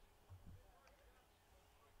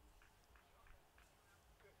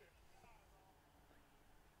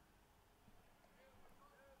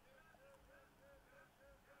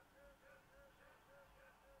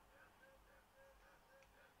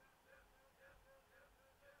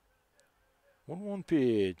 One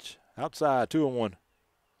pitch. Outside, 2-1.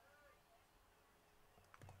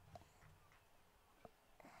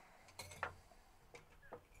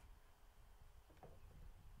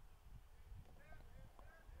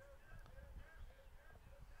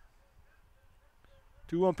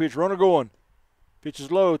 Two-one pitch, runner going. Pitch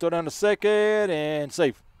is low, throw down to second, and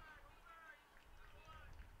safe.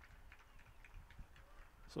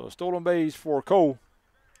 So a stolen base for Cole.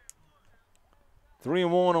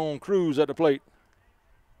 3-1 on Cruz at the plate.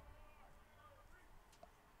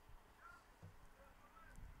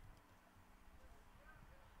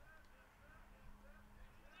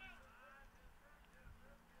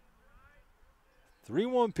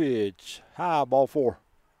 Three-one pitch, high, ball 4.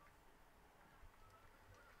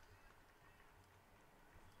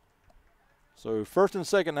 So first and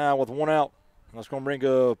second now with 1 out. That's going to bring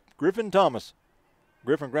up Griffin Thomas.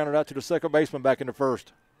 Griffin grounded out to the second baseman back in the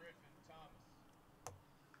first.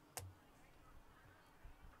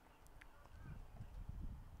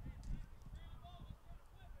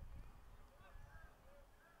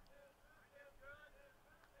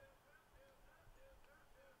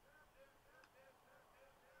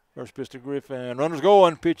 First pitch to Griffin. Runners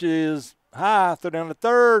going. Pitch is high. Throw down to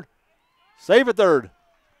third. Save at third.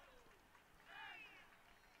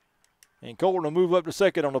 And Colton will move up to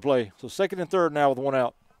second on the play. So second and third now with 1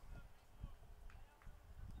 out.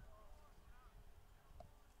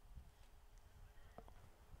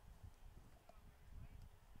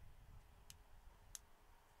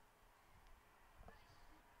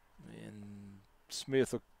 And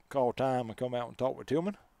Smith will call time and come out and talk with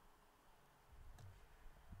Tillman.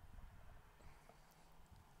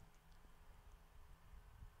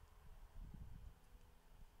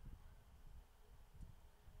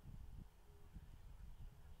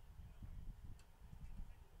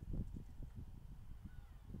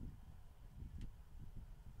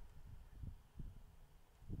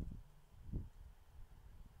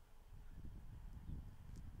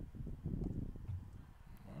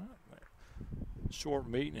 Short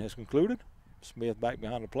meeting has concluded. Smith back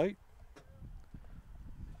behind the plate.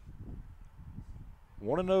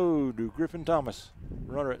 1-0 to Griffin Thomas.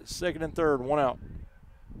 Runner at second and third, 1 out.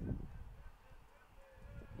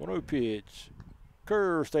 1-0 pitch.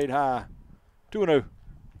 Curve stayed high. 2-0.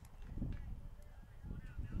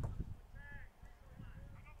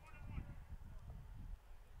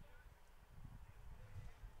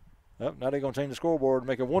 Oh, now they're going to change the scoreboard and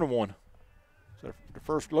make it 1-1. So the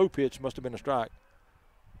first low pitch must have been a strike.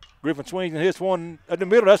 Griffin swings and hits one at the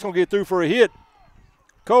middle. That's going to get through for a hit.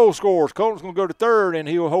 Cole scores. Colton's going to go to third, and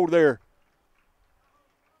he'll hold there.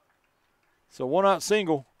 So 1-out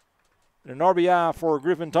single and an RBI for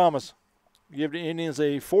Griffin Thomas. Give the Indians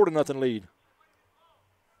a 4-0 lead.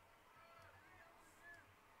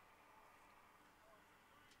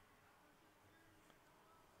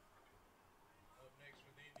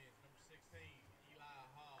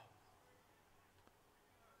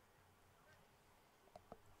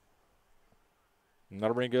 And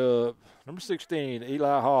that'll bring up number 16,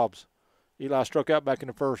 Eli Hobbs. Eli struck out back in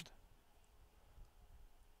the first.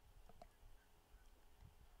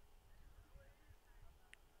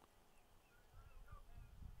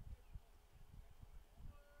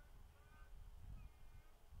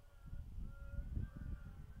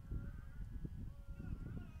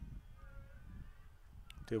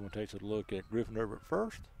 Tillman takes a look at Griffin over at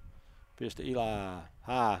first. Pitch to Eli,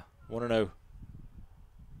 high, 1-0.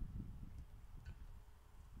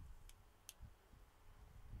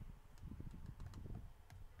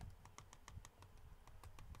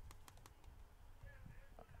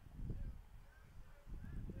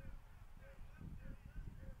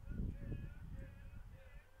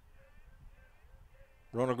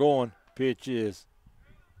 Runner going. Pitch is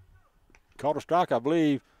caught a strike, I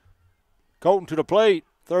believe. Colton to the plate.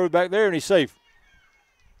 Throws back there, and he's safe.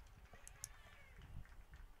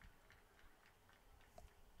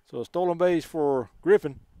 So a stolen base for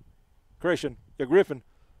Griffin. Griffin.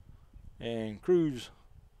 And Cruz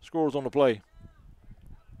scores on the play.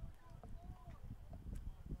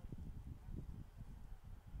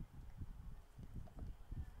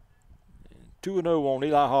 2-0 on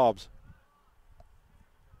Eli Hobbs.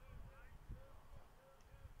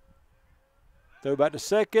 Throw back to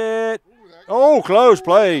second. Oh, close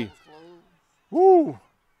play. Woo.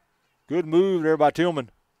 Good move there by Tillman.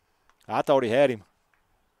 I thought he had him.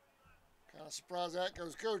 Kind of surprised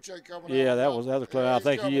ATCO's coach ain't coming out. Yeah, that was close. Yeah, I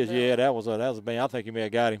think he is. down. Yeah, that was a bang. I think he may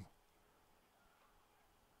have got him.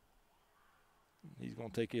 He's going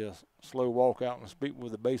to take a slow walk out and speak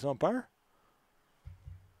with the base umpire.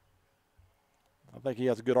 I think he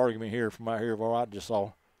has a good argument here from out here where I just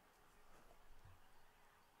saw.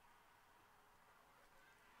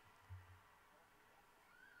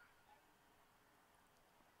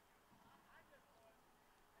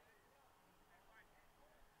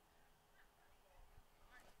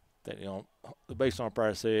 That, you know, the base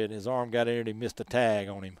umpire said his arm got in and he missed a tag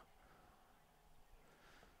on him.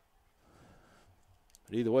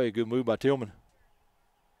 But either way, a good move by Tillman.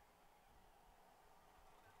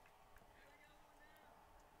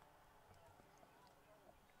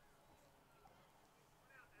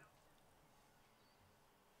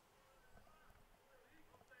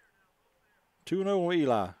 Two 2-0 on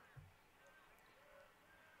Eli.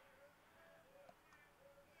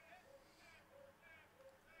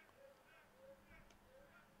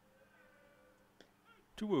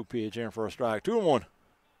 Two-0 pitch in for a strike. 2-1.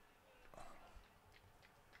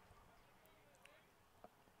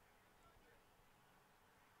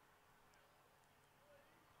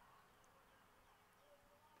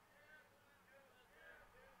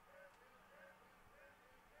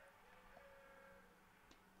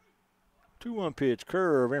 Two-one pitch,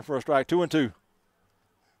 curve in for a strike. 2-2. Man,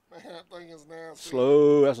 that thing is nasty.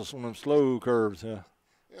 Slow. That's one of them slow curves. Yeah.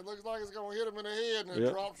 It looks like it's going to hit him in the head, and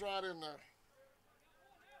it drops right in there.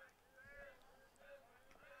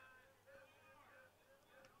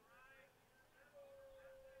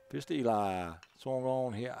 Pitch to Eli. Swung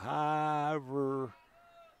on, hit high over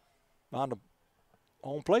behind the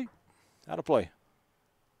home plate. Out of play.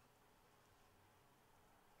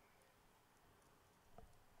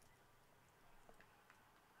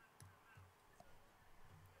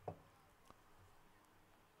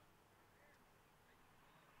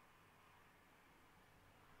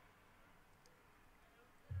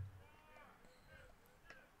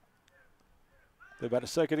 They're about to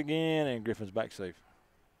second again, and Griffin's back safe.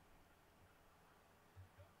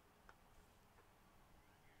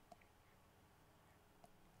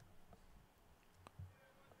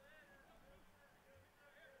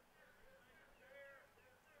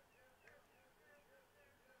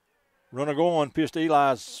 Runner going, pitch to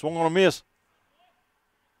Eli, swung on a miss.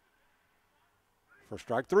 For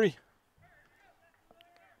strike 3.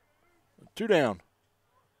 2 down.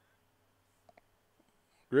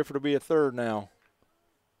 Griffin will be at third now.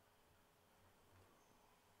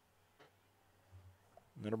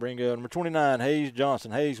 Going to bring number 29, Hayes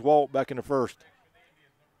Johnson. Hayes walked back in the first.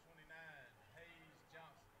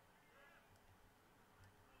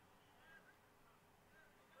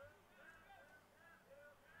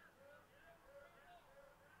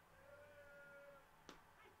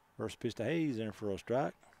 First pitch to Hayes in for a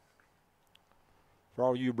strike. For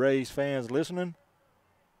all you Braves fans listening,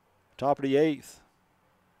 top of the 8th.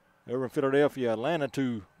 Over in Philadelphia, Atlanta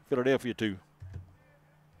 2, Philadelphia 2.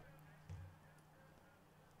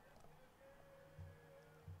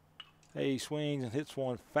 Hayes swings and hits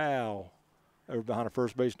one foul over behind the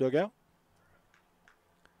first base dugout.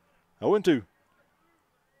 0-2.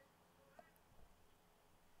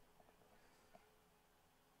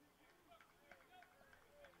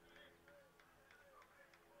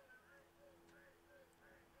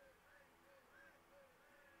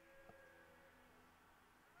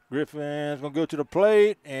 Griffin's going to go to the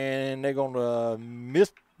plate, and they're going to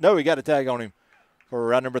miss. No, he got a tag on him for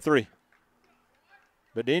round number 3.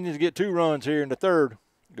 But the Indians get 2 runs here in the third.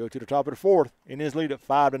 Go to the top of the 4th. Indians lead at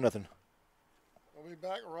 5-0. We'll be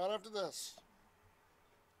back right after this.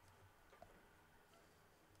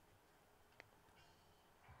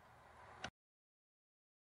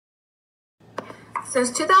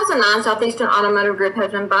 Since 2009, Southeastern Automotive Group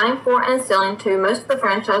has been buying for and selling to most of the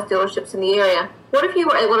franchise dealerships in the area. What if you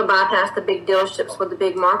were able to bypass the big dealerships with the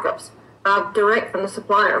big markups? Buy direct from the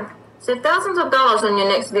supplier. Save thousands of dollars on your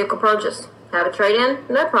next vehicle purchase. Have a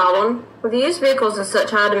trade-in? No problem. With used vehicles in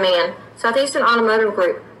such high demand, Southeastern Automotive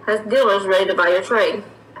Group has dealers ready to buy your trade.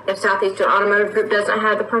 If Southeastern Automotive Group doesn't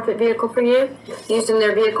have the perfect vehicle for you, using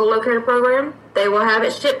their vehicle locator program, they will have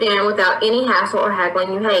it shipped in without any hassle or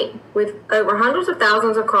haggling you hate. With over hundreds of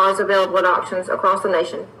thousands of cars available at auctions across the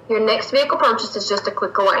nation, your next vehicle purchase is just a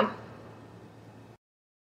click away.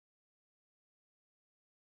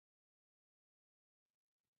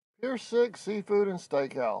 Pier 6 Seafood and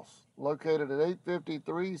Steakhouse, located at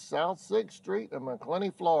 853 South 6th Street in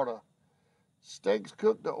McClenny, Florida. Steaks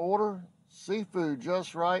cooked to order, seafood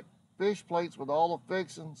just right, fish plates with all the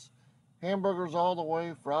fixings, hamburgers all the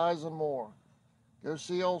way, fries and more. Go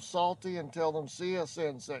see old Salty and tell them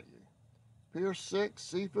CSN sent you. Pier 6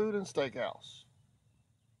 Seafood and Steakhouse.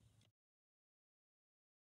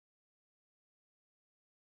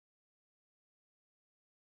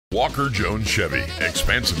 Walker Jones Chevy,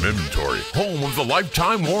 expansive inventory, home of the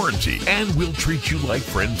lifetime warranty, and we'll treat you like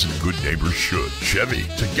friends and good neighbors should. Chevy,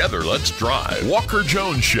 together let's drive. Walker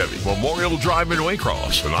Jones Chevy, Memorial Drive in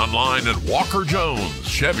Waycross, and online at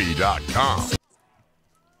walkerjoneschevy.com.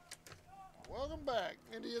 Welcome back.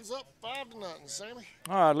 Indians up 5-0, Sammy.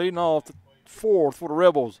 All right, leading off the fourth for the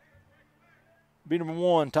Rebels. Be number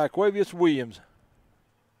 1, Tyquavius Williams.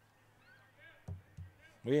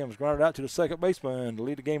 Williams grounded out to the second baseman to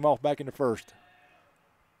lead the game off back in the first.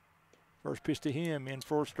 First pitch to him in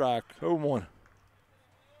for a strike. 0-1.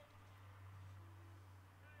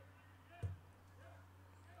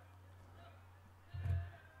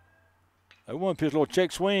 That one pitch, a little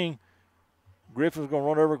check swing. Griffin's going to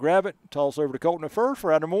run over, grab it, toss over to Colton at first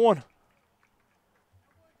for out number 1.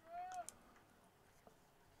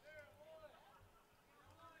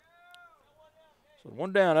 So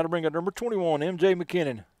 1 down. That'll bring up number 21, M.J.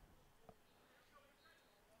 McKinnon.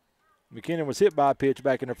 McKinnon was hit by a pitch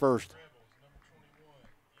back in the first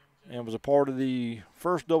and was a part of the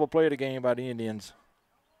first double play of the game by the Indians.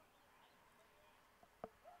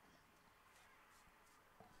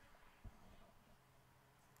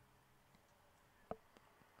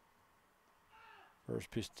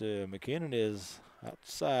 First pitch to McKinnon is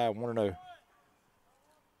outside, 1-0.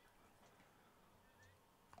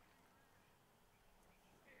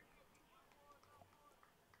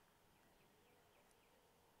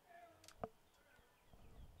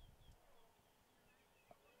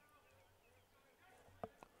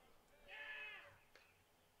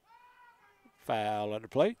 Foul at the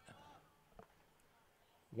plate.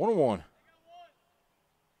 1-1.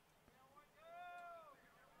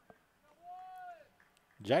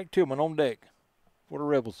 Jack Tillman on deck for the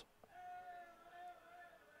Rebels.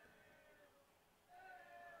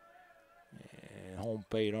 And home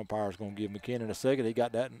plate umpire's going to give McKinnon a second. He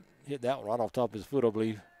got that and hit that one right off top of his foot, I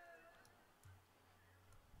believe.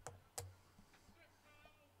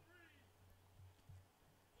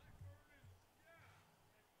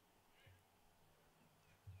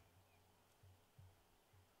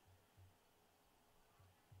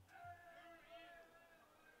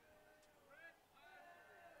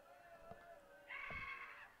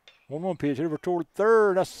 One pitch over toward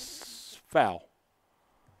third. That's foul.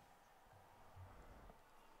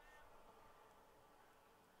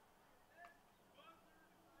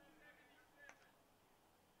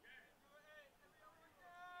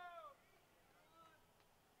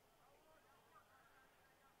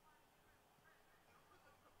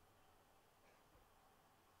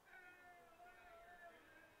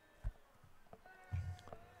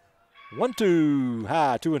 One, two,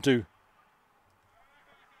 high, 2-2.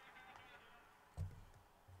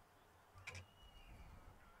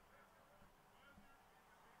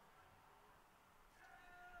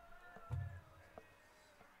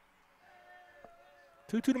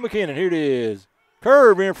 Two to McKinnon. Here it is.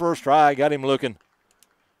 Curve in for a strike. Got him looking.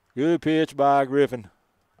 Good pitch by Griffin.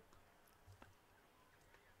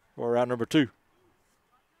 For out number 2.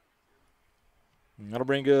 And that'll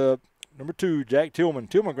bring up number 2, Jack Tillman.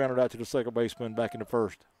 Tillman grounded out to the second baseman back in the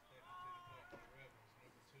first.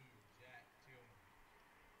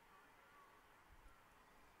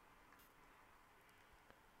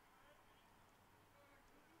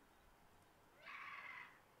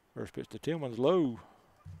 First pitch to Tillman's low.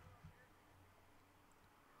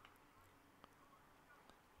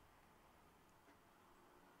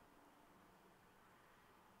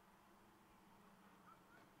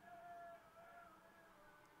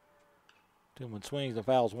 Tillman swings and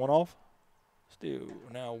fouls one off. Still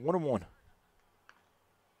now 1-1.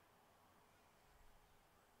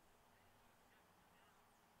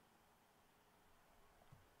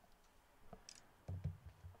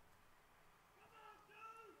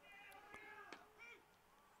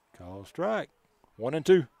 Call strike.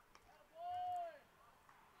 1-2.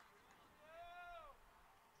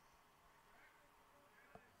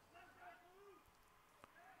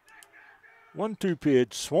 One-two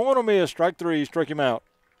pitch. Swung on a miss. Strike 3. Struck him out.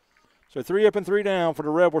 So 3 up and 3 down for the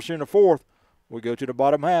Rebels here in the fourth. We go to the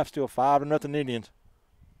bottom half. Still 5-0 Indians.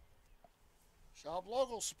 Shop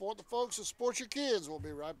local. Support the folks that support your kids. We'll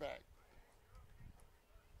be right back.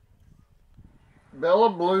 Bella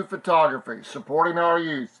Blue Photography, supporting our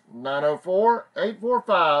youth.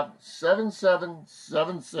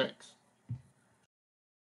 904-845-7776.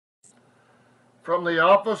 From the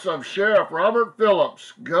office of Sheriff Robert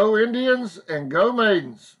Phillips, go Indians and go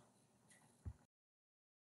Maidens.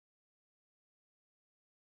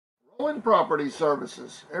 Rolling Property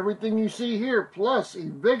Services, everything you see here, plus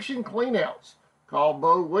eviction cleanouts. Call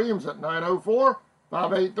Bo Williams at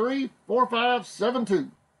 904-583-4572.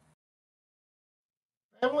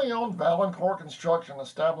 Family-owned Valancourt Construction,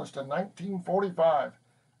 established in 1945.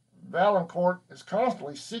 Valancourt is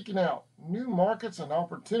constantly seeking out new markets and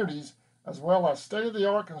opportunities, as well as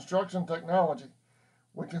state-of-the-art construction technology.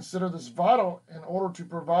 We consider this vital in order to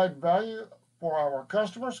provide value for our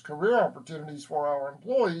customers, career opportunities for our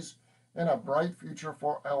employees, and a bright future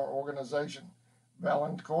for our organization.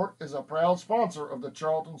 Valancourt is a proud sponsor of the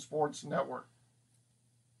Charlton Sports Network.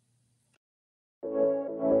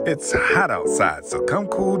 It's hot outside, so come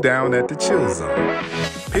cool down at the Chill Zone.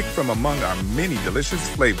 Pick from among our many delicious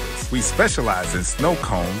flavors. We specialize in snow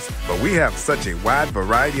cones, but we have such a wide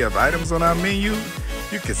variety of items on our menu,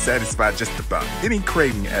 you can satisfy just about any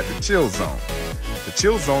craving at the Chill Zone. The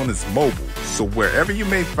Chill Zone is mobile, so wherever you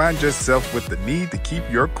may find yourself with the need to keep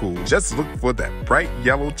your cool, just look for that bright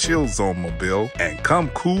yellow Chill Zone mobile and come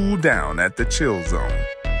cool down at the Chill Zone.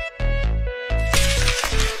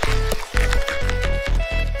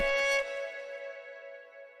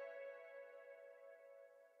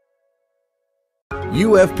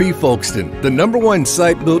 UFP Folkestone, the #1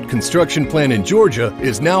 site-built construction plant in Georgia,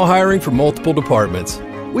 is now hiring for multiple departments.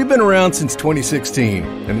 We've been around since 2016,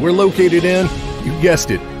 and we're located in, you guessed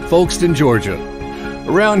it, Folkestone, Georgia.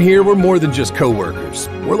 Around here, we're more than just co-workers.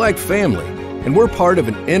 We're like family, and we're part of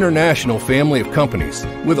an international family of companies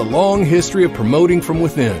with a long history of promoting from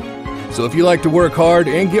within. So if you like to work hard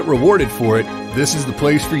and get rewarded for it, this is the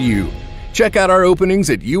place for you. Check out our openings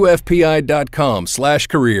at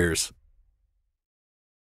ufpi.com/careers.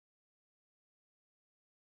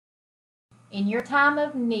 In your time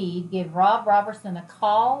of need, give Rob Robertson a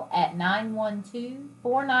call at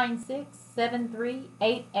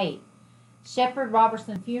 912-496-7388. Shepherd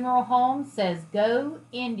Robertson Funeral Home says, go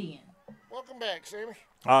Indian. Welcome back, Sammy.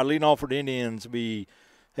 All right, leading off for the Indians will be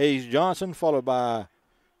Hayes Johnson, followed by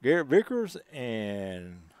Garrett Vickers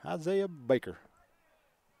and Isaiah Baker.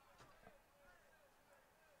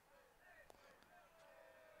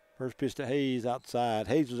 First pitch to Hayes outside.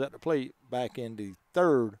 Hayes was at the plate back in the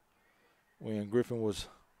third when Griffin was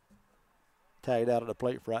tagged out at the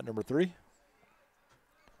plate for out number 3.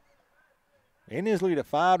 Indians lead at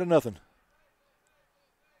 5-0.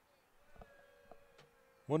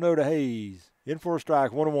 1-0 to Hayes. In for a strike,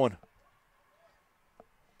 1-1.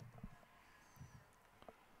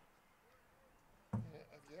 Have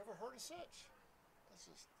you ever heard of such? That's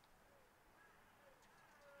just...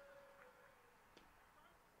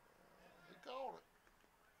 He called it.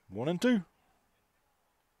 1-2.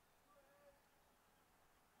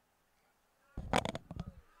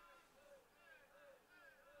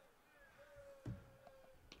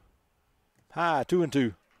 High,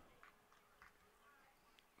 2-2.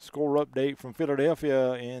 Score update from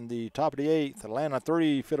Philadelphia in the top of the 8th. Atlanta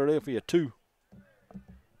 3, Philadelphia 2.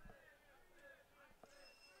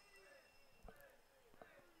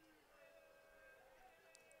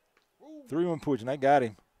 Ooh. 3-1 push, and that got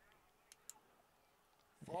him.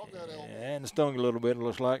 And stung a little bit, it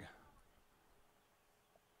looks like.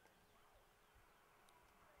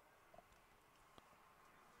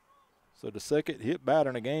 So the second hit batter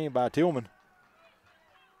in the game by Tillman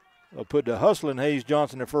will put the hustling Hayes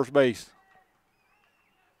Johnson at first base.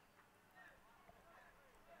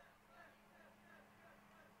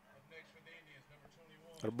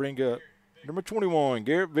 That'll bring up number 21,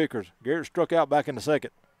 Garrett Vickers. Garrett struck out back in the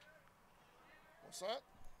second. What's that?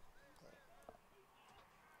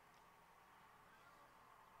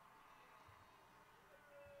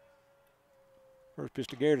 First pitch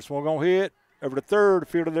to Garrett, swung on hit. Over to third,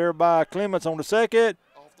 fielded there by Clements on the second.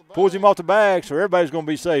 Pulls him off the bag, so everybody's going to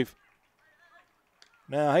be safe.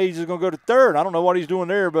 Now Hayes is going to go to third. I don't know what he's doing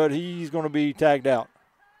there, but he's going to be tagged out.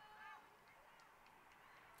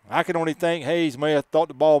 I can only think Hayes may have thought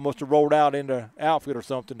the ball must have rolled out into outfield or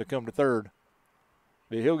something to come to third.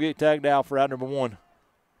 But he'll get tagged out for out number 1.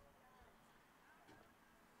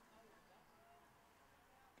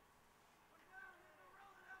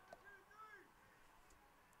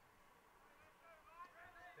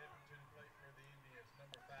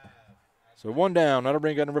 So 1 down. That'll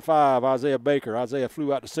bring up number 5, Isaiah Baker. Isaiah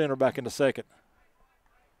flew out to center back in the second.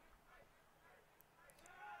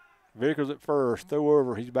 Vickers at first. Throw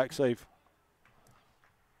over. He's back safe.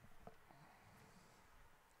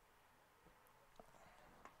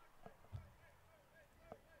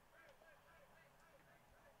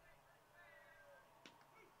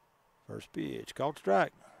 First pitch, called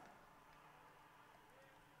strike.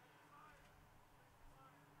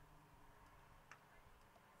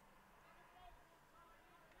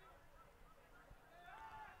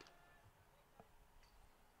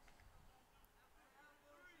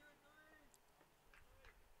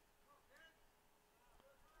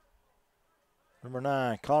 Number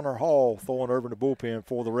 9, Connor Hall throwing over in the bullpen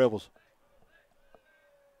for the Rebels.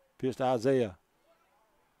 Pitch to Isaiah.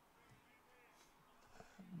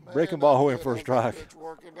 Breaking ball in for a strike.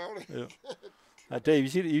 Yeah. I tell you,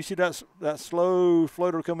 you see that slow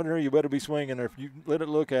floater coming in here, you better be swinging there. If you let it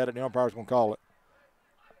look at it, the umpire's going to call it.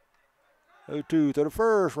 0-2 to the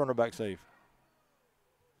first, runner back safe.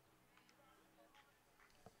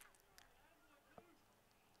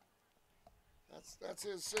 That's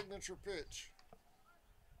his signature pitch.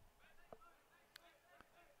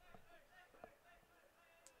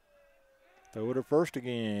 Throw it to first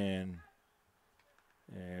again.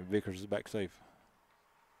 And Vickers is back safe.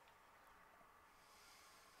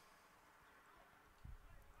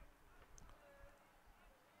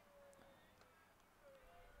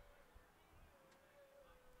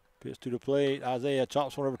 Pitch to the plate. Isaiah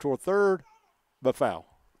chops one over toward third, but foul.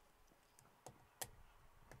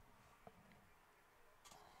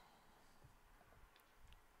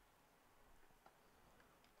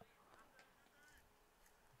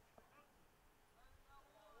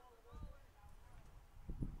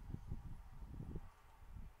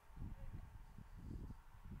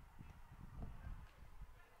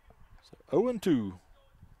 So 0-2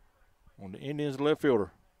 on the Indians left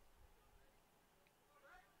fielder.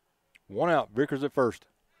 One out, Vickers at first.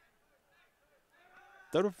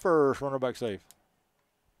 Throw to first, runner back safe.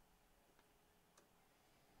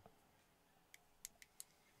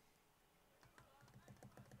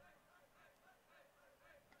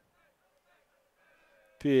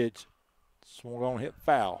 Pitch, swung on, hit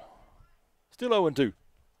foul. Still 0-2.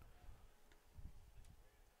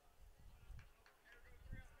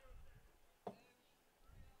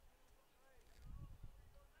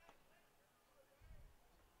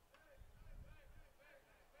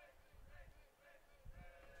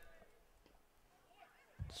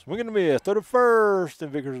 Swing and a miss. Throw to first,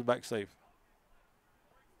 and Vickers is back safe.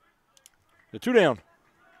 The 2 down.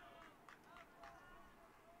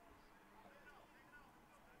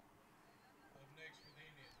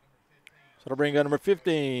 So that'll bring out number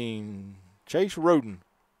 15, Chase Roden.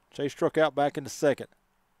 Chase struck out back in the second.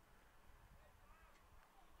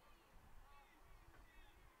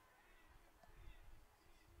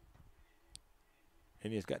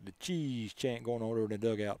 And he's got the cheese chant going on over in the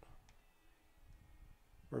dugout.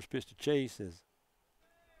 First pitch to Chase is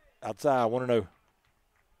outside, 1-0.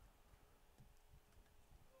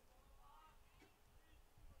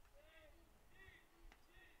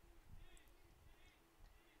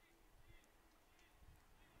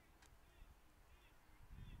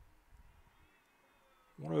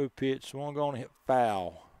 Pitch, swung on, hit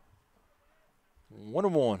foul.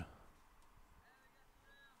 1-1.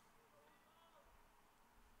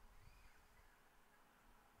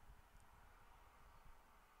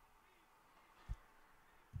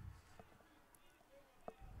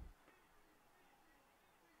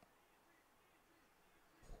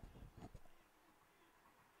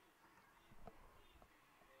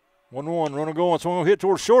 Runner going, swung on, hit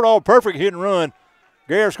towards short, all perfect hit and run.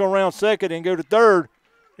 Garrett's going to round second and go to third,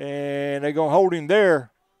 and they're going to hold him there.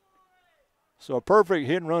 So a perfect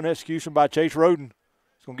hit and run execution by Chase Roden.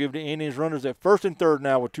 It's going to give the Indians runners at first and third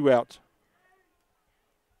now with 2 outs.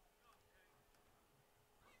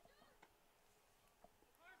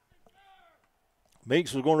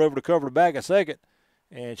 Meeks was going over to cover the bag at second,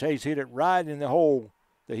 and Chase hit it right in the hole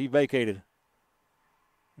that he vacated.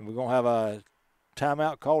 And we're going to have a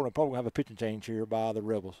timeout call, and probably have a pitching change here by the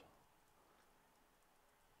Rebels.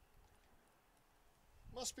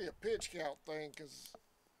 Must be a pitch count thing, because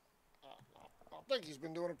I think he's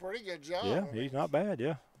been doing a pretty good job. Yeah, he's not bad,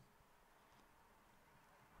 yeah.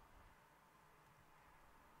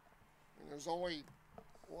 And there's only,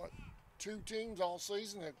 2 teams all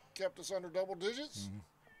season that kept us under double digits? Mm-hmm.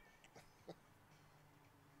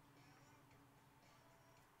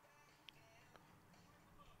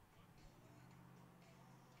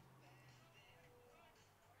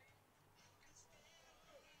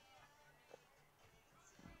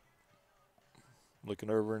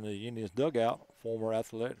 Looking over in the Indians dugout, former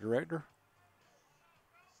athletic director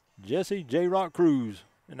Jesse J. Rock Cruz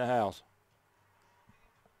in the house.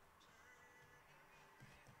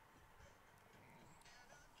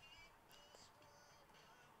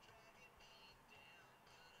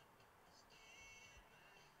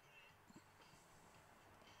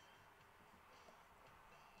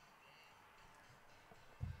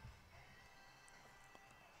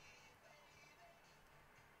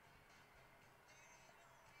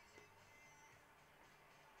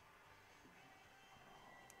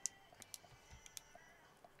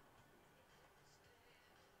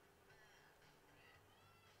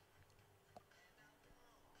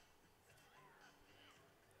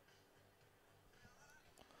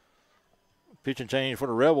 Pitching change for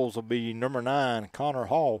the Rebels will be number 9, Connor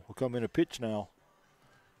Hall, will come in to pitch now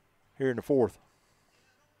here in the 4th.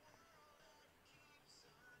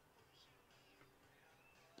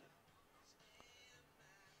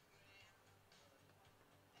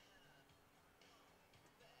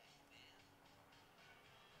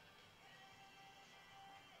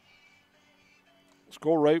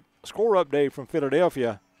 Score update from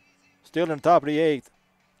Philadelphia. Still in the top of the 8th.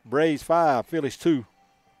 Braves 5, Phillies 2.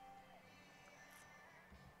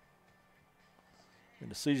 In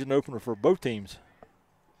the season opener for both teams.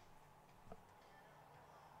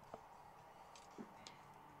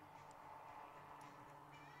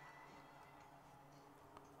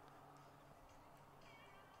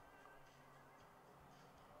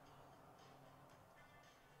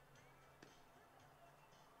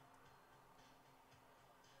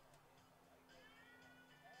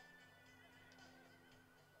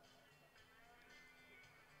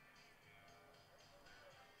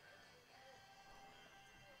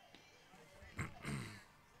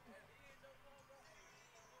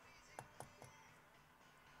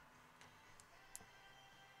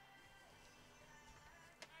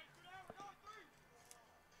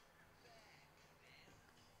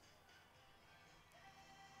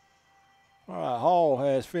 All right, Hall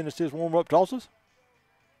has finished his warm-up tosses.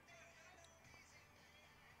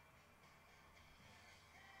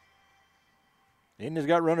 Indians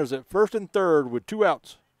got runners at first and third with 2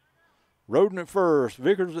 outs. Roden at first,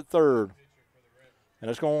 Vickers at third. And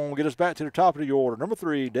that's going to get us back to the top of the order. Number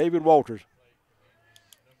 3, David Walters.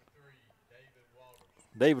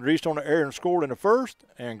 David reached on the air and scored in the first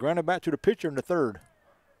and grounded back to the pitcher in the third.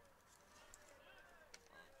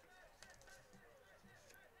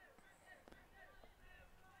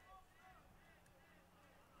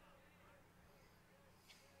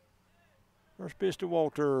 First pitch to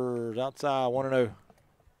Walters, outside, 1-0.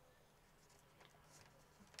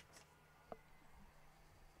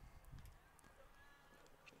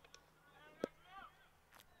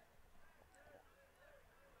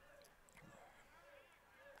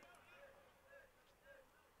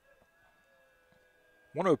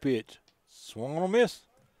 One-0 pitch, swung on a miss.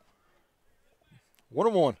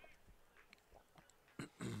 1-1.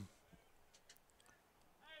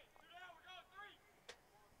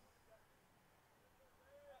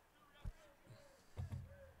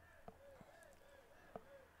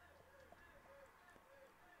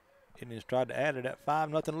 Indians tried to add to that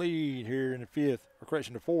 5-0 lead here in the 5th, or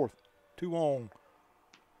correction, the 4th. 2 on.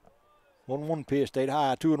 1-1 pitch, stayed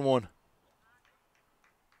high, 2-1.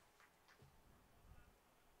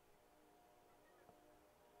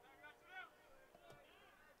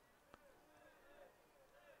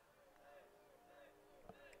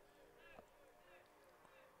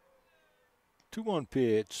 Two-one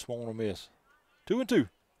pitch, swung on a miss. 2-2.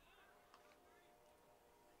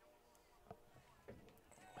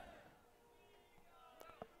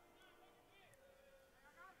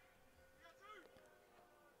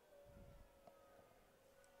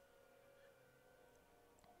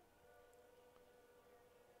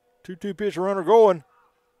 Two pitch runner going.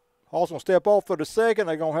 Hall's going to step off for the second.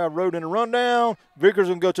 They're going to have Roden in the rundown. Vickers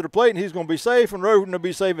going to go to the plate, and he's going to be safe, and Roden will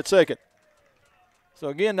be safe at second. So,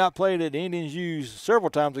 again, that play that the Indians use several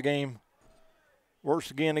times a game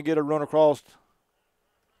works again to get a run across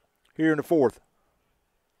here in the 4th.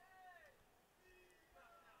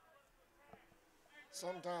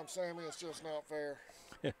 Sometimes, Sammy, it's just not fair.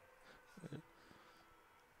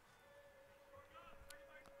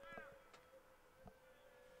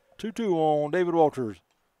 2-2 on David Walters.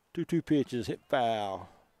 2-2 pitches, hit foul.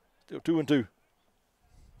 Still 2-2.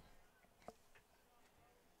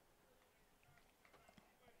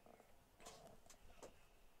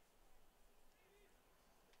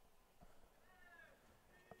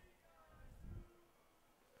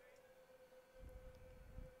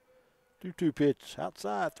 Two pitch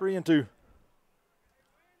outside, 3-2.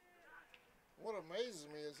 What amazes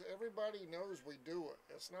me is everybody knows we do it.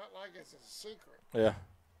 It's not like it's a secret. Yeah.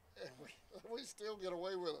 And we still get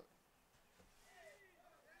away with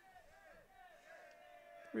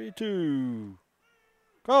it. 3-2.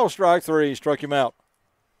 Call strike 3, struck him out.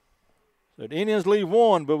 So the Indians leave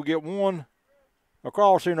 1, but we get 1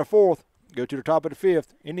 across here in the 4th. Go to the top of the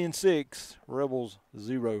 5th. Indians 6, Rebels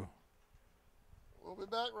 0. We'll be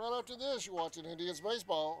back right after this. You're watching Indians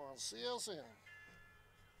Baseball on CLCN.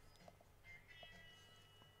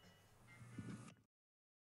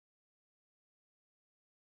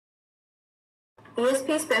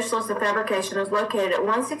 ESP Specialist in Fabrication is located at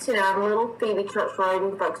 169 Little Phoebe Church Road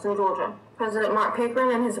in Folkestone, Georgia. President Mark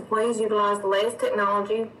Pickering and his employees utilize the latest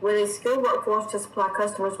technology with a skilled workforce to supply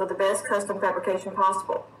customers with the best custom fabrication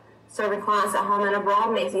possible. Serving clients at home and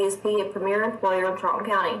abroad makes ESP a premier employer in Charlton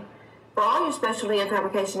County. For all your specialty and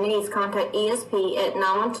fabrication needs, contact ESP at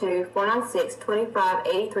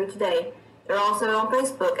 912-496-2583 today. They're also on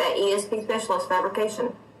Facebook at ESP Specialist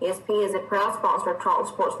Fabrication. ESP is a proud sponsor of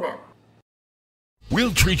Charlton Sportsnet.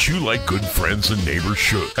 We'll treat you like good friends and neighbors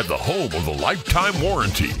should at the home of the lifetime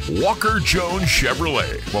warranty, Walker Jones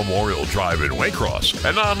Chevrolet, Memorial Drive in Waycross,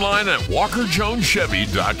 and online at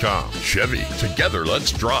walkerjonechevy.com. Chevy, together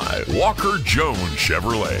let's drive. Walker Jones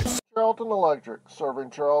Chevrolet. Charlton Electric, serving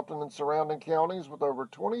Charlton and surrounding counties with over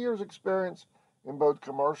 20 years experience in both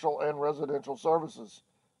commercial and residential services.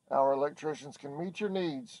 Our electricians can meet your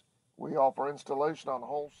needs. We offer installation on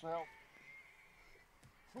wholesale.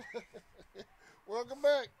 Welcome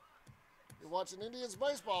back. You're watching Indians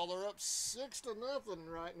baseball. They're up 6-0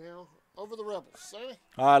 right now over the Rebels. Sammy?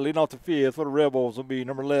 All right, leading off the fifth for the Rebels will be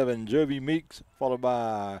number 11, Jovi Meeks, followed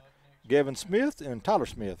by Gavin Smith and Tyler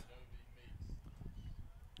Smith.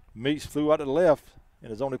 Meeks flew out to the left in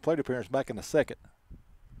his only plate appearance back in the second.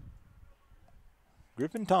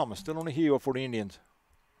 Griffin Thomas still on the hill for the Indians.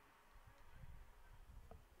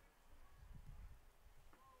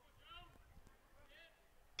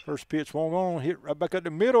 First pitch swung on, hit right back up the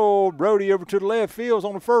middle. Brody over to the left field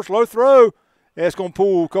on the first, low throw. That's going to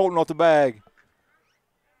pull Colton off the bag.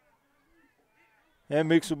 And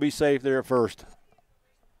Meeks will be safe there at first.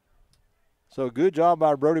 So good job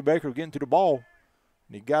by Brody Baker getting to the ball.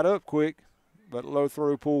 And he got up quick, but low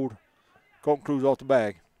throw pulled Colton Cruz off the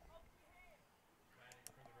bag.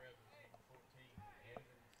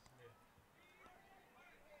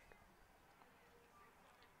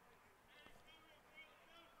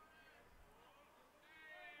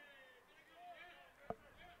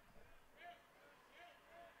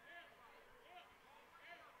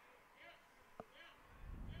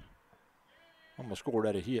 I'm going to score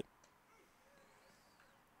that a hit.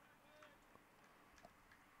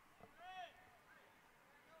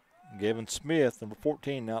 Gavin Smith, number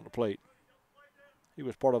 14, out to plate. He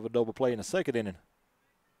was part of a double play in the second inning.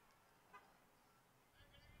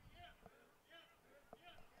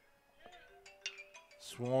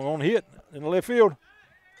 Swung on, hit in the left field.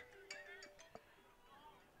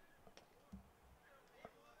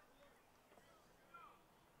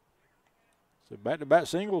 So back-to-back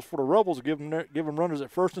singles for the Rebels, give them runners at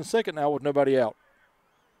first and second now with nobody out.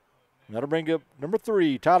 And that'll bring up number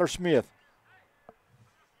 3, Tyler Smith.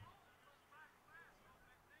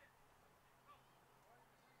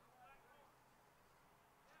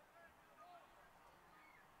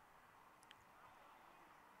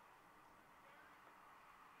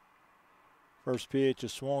 First pitch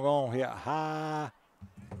is swung on, hit high,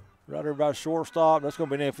 right there by shortstop. That's going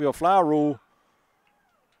to be an infield fly rule.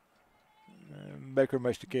 And Baker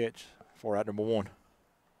makes the catch for out number 1.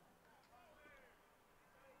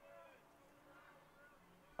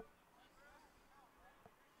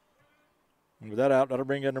 And with that out, that'll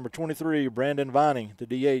bring in number 23, Brandon Vining, to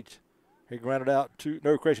DH. He grounded out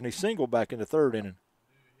no question, he singled back in the third inning.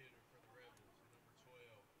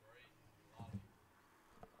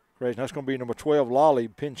 Great, that's going to be number 12, Lolly,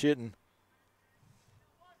 pinch hitting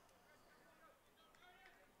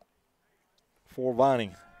for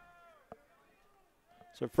Vining.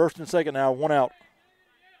 So first and second now, 1 out.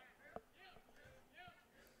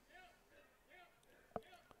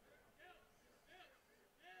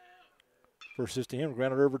 First pitch to him,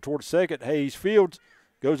 grounded over towards second. Hayes fields,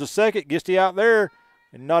 goes to second, gets the out there,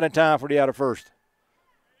 and not in time for the out of first.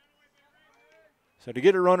 So to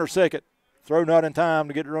get a runner second, throw not in time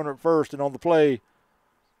to get the runner at first, and on the play,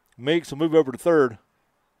 Meeks will move over to third.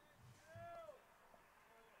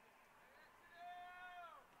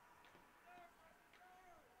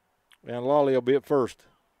 And Lolly will be at first.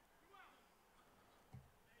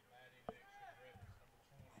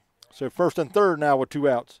 So first and third now with 2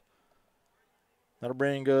 outs. That'll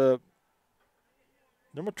bring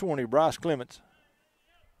number 20, Bryce Clements.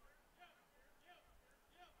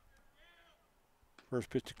 First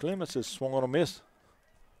pitch to Clements is swung on a miss.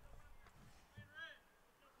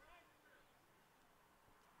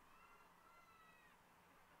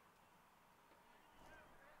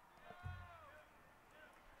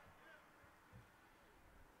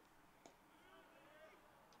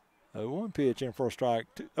 One pitch in for a strike.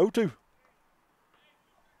 0-2.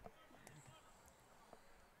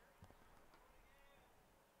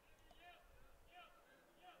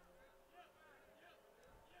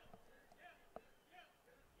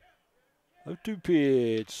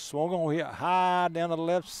 Pitch. Swung on here high down the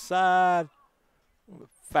left side.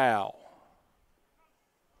 Foul.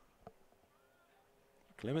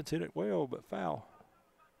 Clements hit it well, but foul.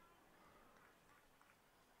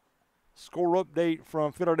 Score update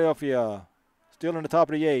from Philadelphia. Still in the top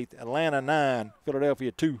of the 8th. Atlanta 9,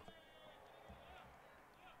 Philadelphia 2.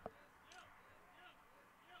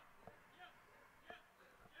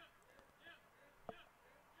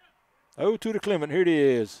 0-2 to Clement. Here it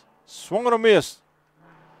is. Swung on a miss.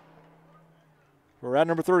 We're at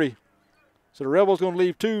number 3. So the Rebels going to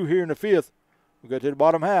leave 2 here in the 5th. We go to the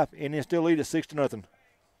bottom half. Indians still lead at 6-0.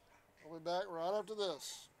 We'll be back right after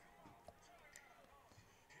this.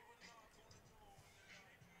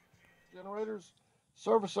 Generators,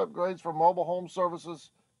 service upgrades for mobile home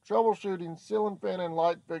services, troubleshooting, ceiling fan and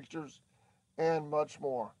light fixtures, and much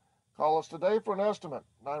more. Call us today for an estimate,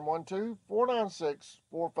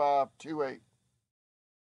 912-496-4528.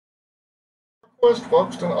 West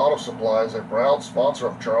Folkestone Auto Supply is a proud sponsor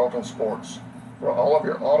of Charlton Sports. For all of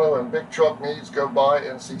your auto and big truck needs, go by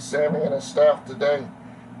and see Sammy and his staff today.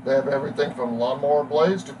 They have everything from lawnmower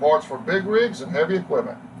blades to parts for big rigs and heavy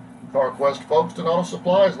equipment. CarQuest Folkestone Auto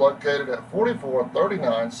Supply is located at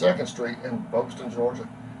 4439 2nd Street in Folkestone, Georgia.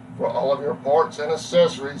 For all of your parts and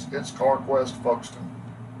accessories, it's CarQuest Folkestone.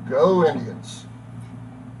 Go Indians!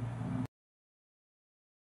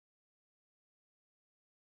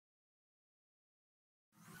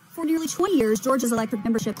 For nearly 20 years, Georgia's electric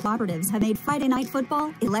membership cooperatives have made Friday night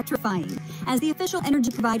football electrifying. As the official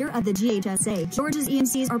energy provider of the GHSA, Georgia's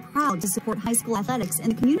EMCs are proud to support high school athletics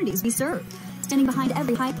in the communities we serve, standing behind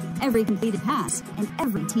every hike, every completed pass, and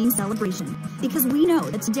every team celebration. Because we know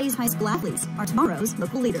that today's high school athletes are tomorrow's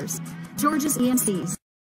local leaders. Georgia's EMCs.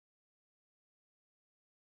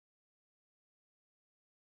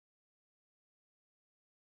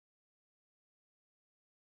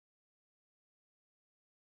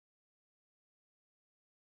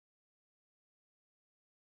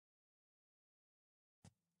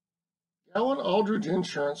 Allen Aldridge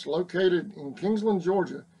Insurance, located in Kingsland,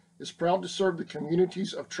 Georgia, is proud to serve the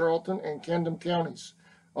communities of Charlton and Camden counties,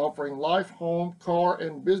 offering life, home, car,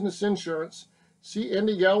 and business insurance. See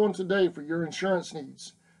Andy Gowan today for your insurance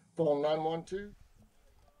needs. Phone 912.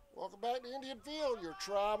 Welcome back to Indian Field. Your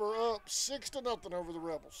Tribe are up 6-0 over the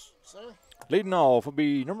Rebels. Sam? Leading off will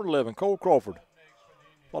be number 11, Cole Crawford,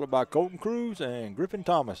 followed by Colton Cruz and Griffin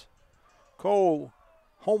Thomas. Cole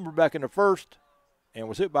homered back in the first and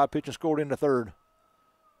was hit by a pitch and scored in the third.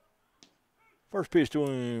 First pitch to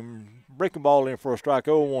him, breaking ball in for a strike,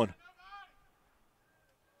 0-1.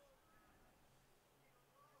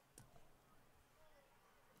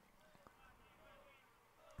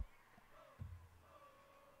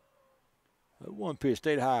 That one pitch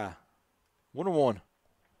stayed high, 1-1.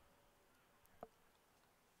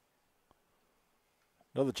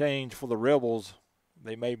 Another change for the Rebels.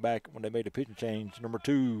 They made back when they made the pitching change. Number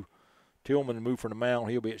 2, Tillman moved from the mound.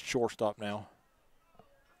 He'll be at shortstop now.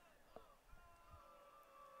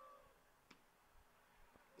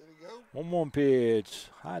 There we go. 1-1 pitch,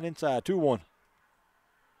 high and inside, 2-1.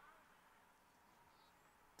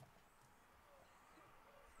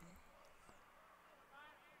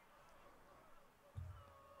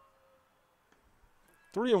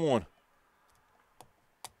 Three and 1.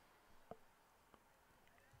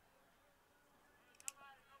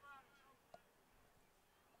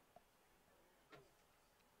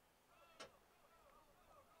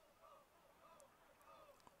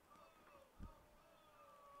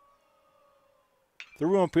 The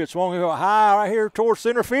run pitch swung high right here towards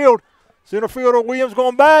center field. Center fielder Williams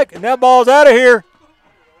going back, and that ball's out of here.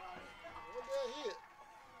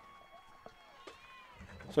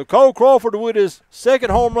 So Cole Crawford with his second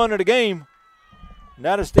home run of the game.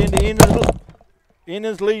 Now to stand the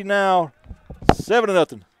Indians lead now,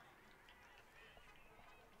 7-0.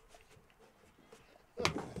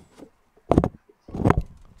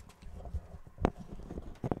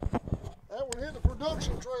 That one hit the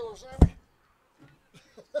production trailer, Sammy.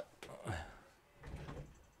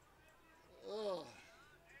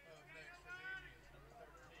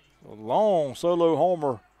 A long solo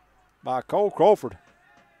homer by Cole Crawford.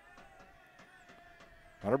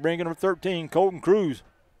 Now to bring in number 13, Colton Cruz.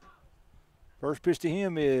 First pitch to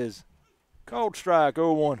him is called strike,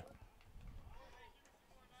 0-1.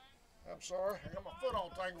 I'm sorry, I got my foot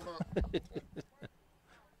all tangled up.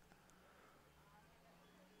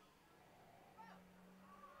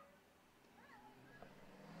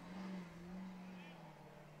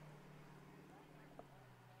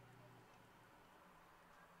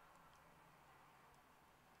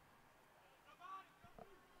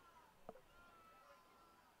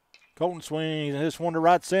 Colton swings and this one to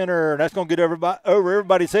right center. That's going to get over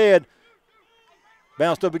everybody's head.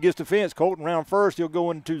 Bounced up against the fence. Colton round first. He'll go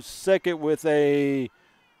into second with a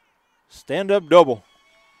stand-up double.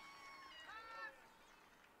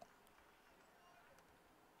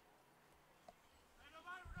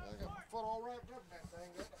 got all wrapped up in that thing,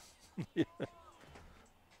 didn't it? Yeah.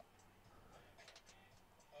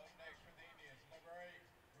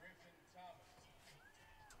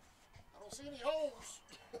 I don't see any holes.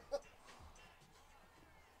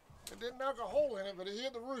 It didn't knock a hole in it, but it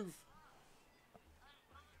hit the roof.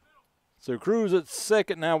 So Cruz at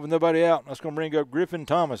second now with nobody out. That's going to bring up Griffin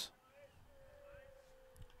Thomas.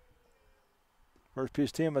 First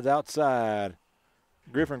pitch to him is outside.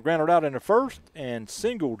 Griffin grounded out in the first and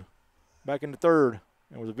singled back in the third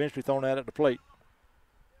and was eventually thrown out at the plate.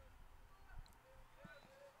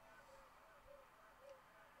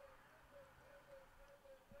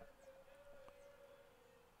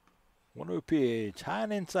 One 0 pitch, high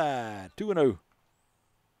and inside, 2-0.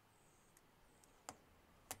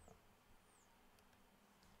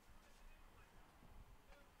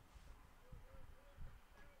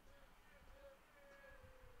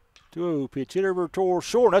 Pitch hit over toward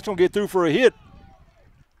short. And that's going to get through for a hit.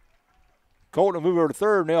 Colton will move over to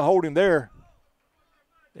third, and they'll hold him there.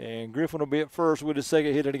 And Griffin will be at first with his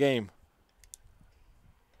second hit of the game.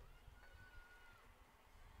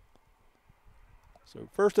 So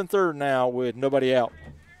first and third now with nobody out.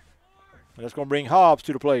 And that's going to bring Hobbs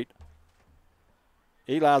to the plate.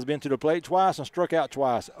 Eli's been to the plate twice and struck out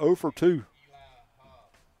twice. 0 for 2.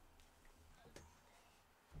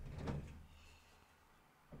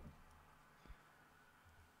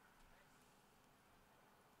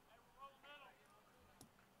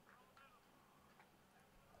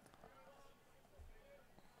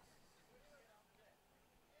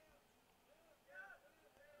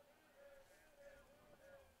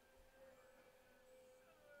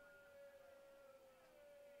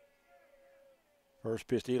 First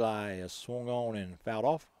pitch, Eli is swung on and fouled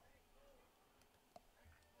off.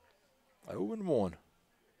 0-1.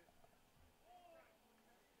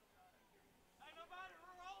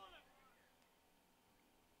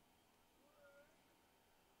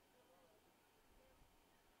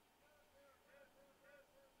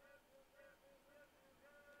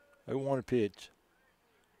 Oh, 1 pitch.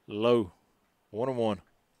 Low. 1-1.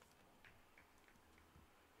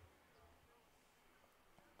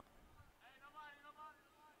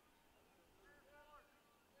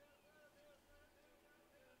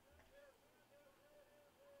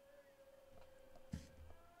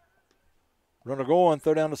 Runner going,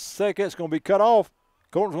 throw down to second. It's going to be cut off.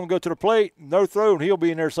 Colton's going to go to the plate. No throw, and he'll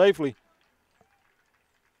be in there safely.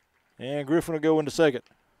 And Griffin will go into second.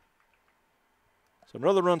 So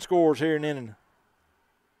another run scores here in inning.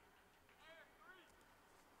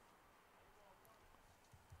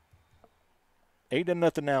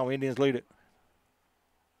 8-0 now. Indians lead it.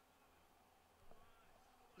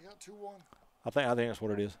 You got 2-1. I think that's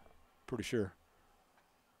what it is. Pretty sure.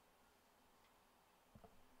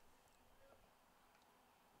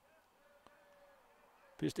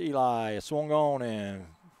 Pitch to Eli, swung on and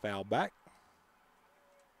fouled back.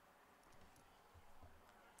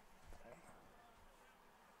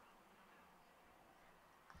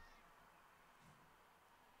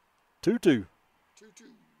 Two-two. 2-2.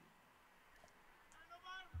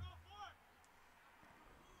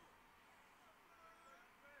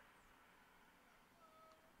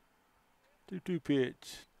 Two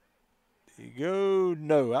pitch. There you go.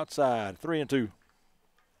 No, outside. 3-2.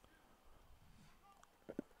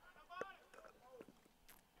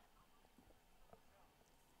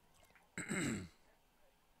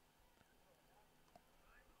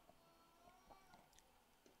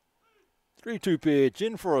 Three-two pitch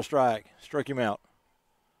in for a strike. Struck him out.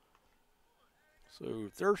 So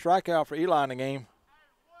third strikeout for Eli in the game.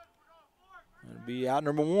 That'll be out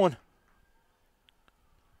number 1.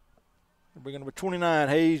 Bringing number 29,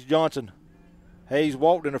 Hayes Johnson. Hayes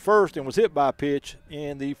walked in the first and was hit by a pitch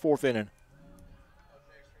in the 4th inning.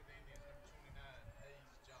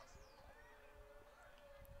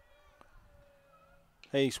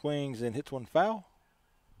 Hayes swings and hits one foul.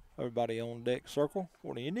 Everybody on deck circle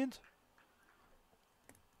for the Indians.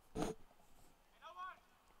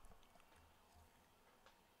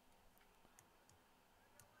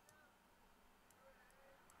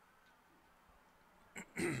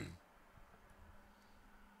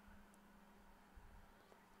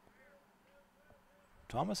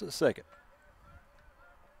 Thomas at second.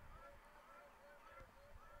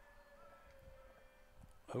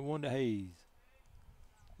 Oh, 1 to Hayes.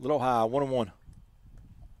 Little high, 1-1. I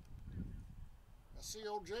see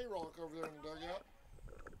old J-Rock over there in the dugout.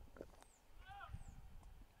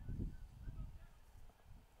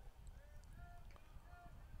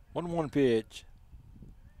 One pitch.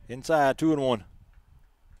 Inside, 2-1.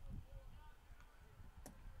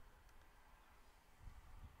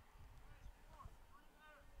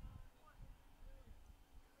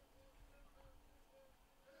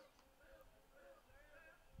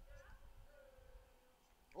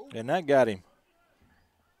 And that got him.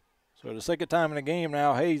 So the second time in the game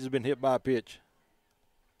now, Hayes has been hit by a pitch.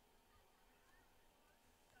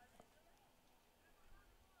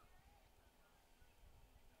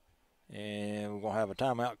 And we're going to have a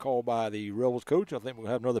timeout called by the Rebels coach. I think we're going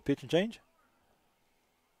to have another pitch and change.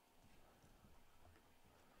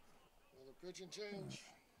 Another pitch and change.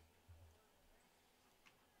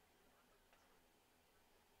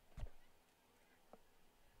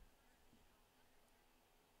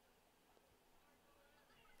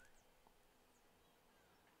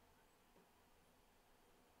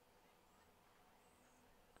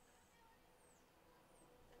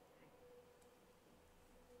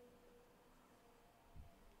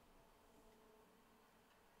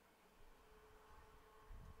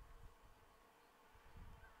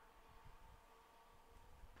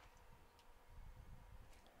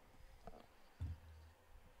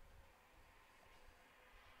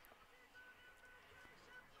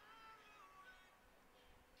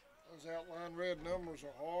 Those outline red numbers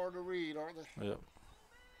are hard to read, aren't they? Yep.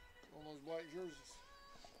 On those black jerseys.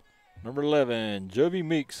 Number 11, Jovi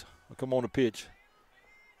Meeks will come on the pitch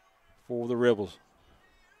for the Rebels.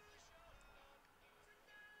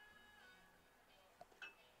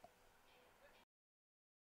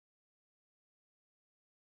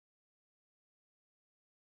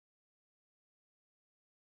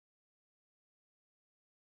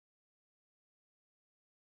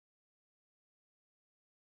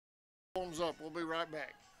 Warms up. We'll be right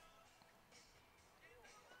back.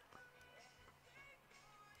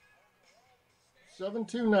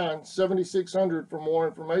 (729) for more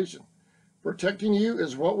information. Protecting you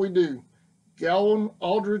is what we do. Gowan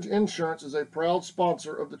Aldridge Insurance is a proud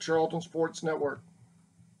sponsor of the Charlton Sports Network.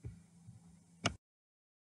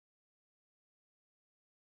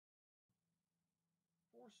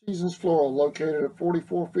 Four Seasons Floral, located at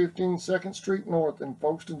 4415 2nd Street North in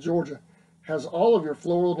Folkestone, Georgia, has all of your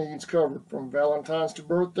floral needs covered, from Valentine's to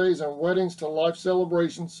birthdays and weddings to life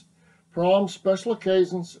celebrations, proms, special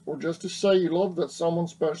occasions, or just to say you love that someone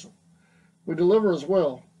special. We deliver as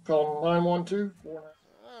well. Call 912-49. All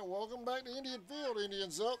right, welcome back to Indian Field.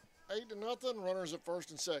 Indians up 8-0. Runners at first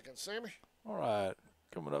and second. Sammy? All right,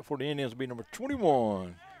 coming up for the Indians will be number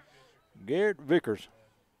 21, Garrett Vickers.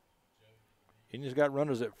 Indians got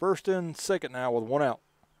runners at first and second now with one out.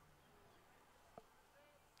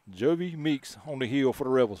 Jovi Meeks on the hill for the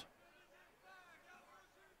Rebels.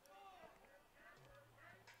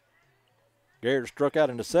 Garrett struck out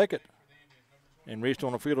in the second and reached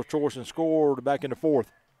on the field of choice and scored back in the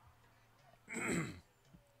fourth.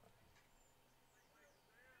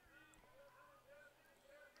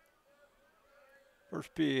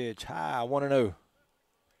 First pitch, high, 1-0.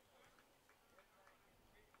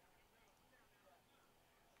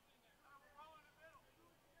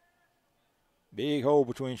 Big hole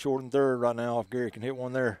between short and third right now if Gary can hit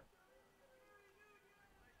one there.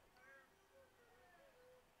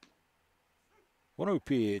 One-0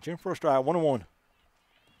 pitch, in for a strike, 1-1.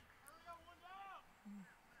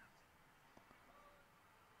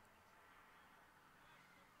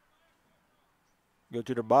 Go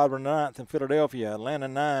to the bottom of the ninth in Philadelphia. Atlanta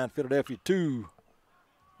 9, Philadelphia 2.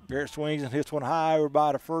 Garrett swings and hits one high over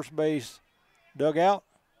by the first base dugout.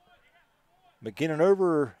 McKinnon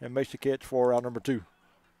over and makes the catch for out number 2.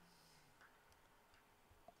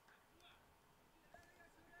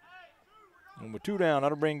 And with 2 down,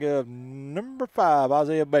 that'll bring up number 5,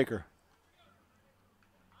 Isaiah Baker.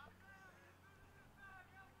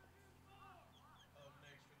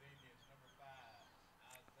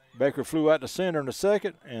 Baker flew out to center in the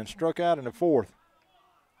second and struck out in the fourth.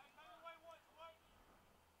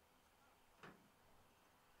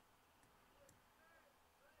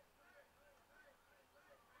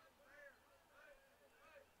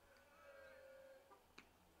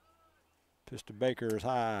 Pitch to Baker is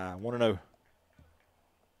high, 1-0.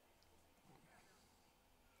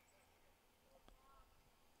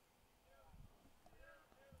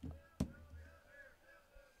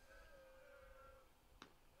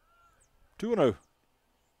 Two and 0.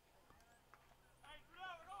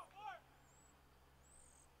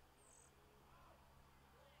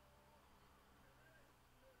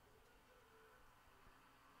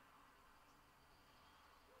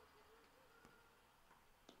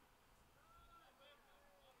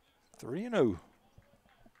 Three and 0.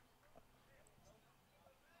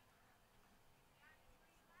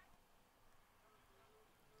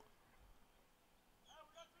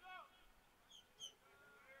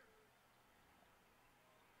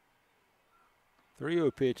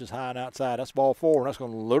 Three-0 pitch is high and outside. That's ball 4, and that's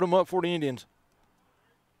going to load them up for the Indians.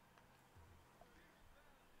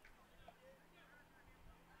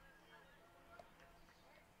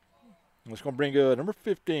 It's going to bring number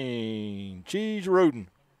 15, Cheese Roden.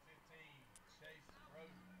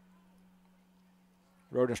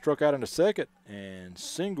 Roden struck out in the second and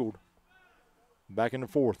singled back in the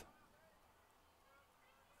fourth.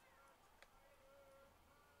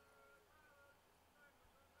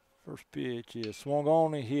 First pitch is swung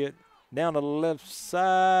on and hit down the left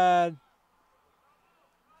side.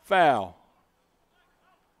 Foul.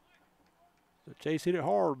 So Chase hit it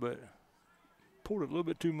hard, but pulled it a little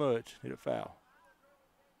bit too much. Hit it foul.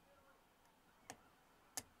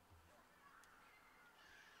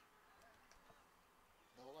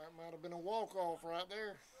 Well, that might have been a walk-off right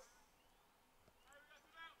there.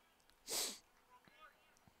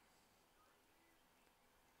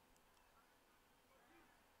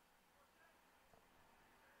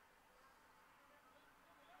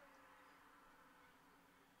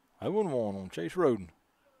 I 1-1 on Chase Roden.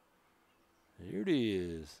 Here it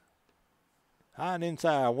is. High and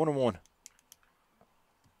inside, 1-1.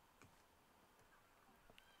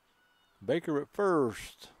 Baker at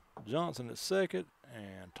first, Johnson at second,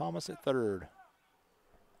 and Thomas at third.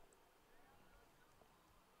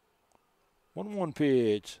 1-1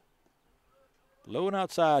 pitch. Low and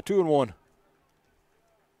outside, 2-1.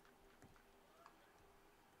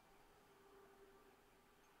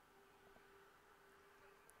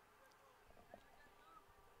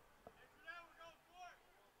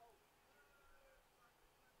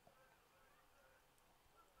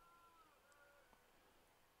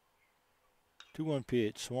 Two-one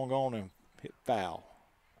pitch, swung on and hit foul.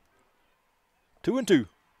 2-2.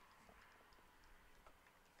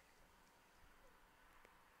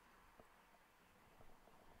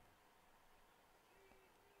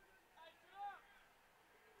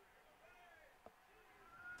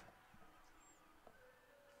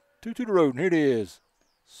 Two-two to Roden. Here it is.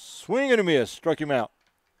 Swing and a miss. Struck him out.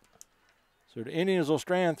 So the Indians will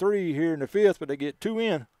strand 3 here in the 5th, but they get 2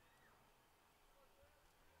 in,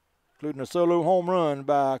 including a solo home run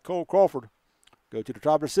by Cole Crawford. Go to the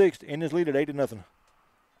top of the 6th. Indians lead at 8-0.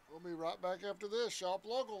 We'll be right back after this. Shop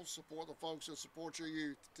local. Support the folks that support your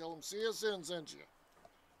youth. Tell them CSN sent you.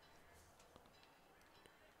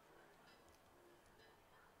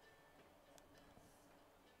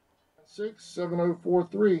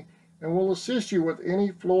 7043, and we'll assist you with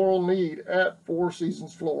any floral need at Four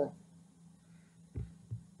Seasons Floral.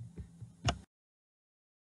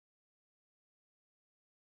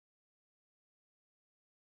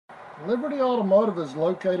 Liberty Automotive is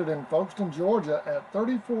located in Folkestone, Georgia at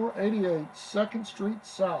 3488 2nd Street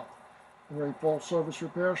South. We're a full-service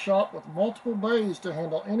repair shop with multiple bays to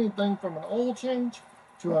handle anything from an oil change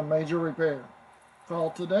to a major repair.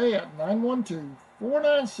 Call today at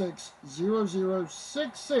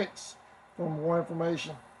 912-496-0066 for more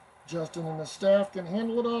information. Justin and his staff can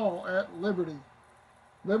handle it all at Liberty.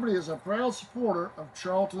 Liberty is a proud supporter of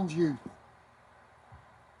Charlton's youth.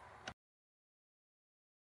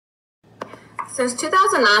 Since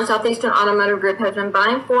 2009, Southeastern Automotive Group has been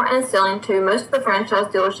buying for and selling to most of the franchise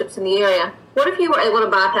dealerships in the area. What if you were able to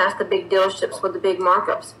bypass the big dealerships with the big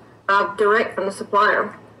markups? Buy direct from the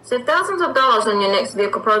supplier. Save thousands of dollars on your next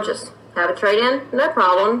vehicle purchase. Have a trade-in? No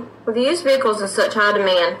problem. With used vehicles in such high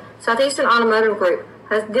demand, Southeastern Automotive Group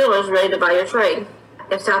has dealers ready to buy your trade.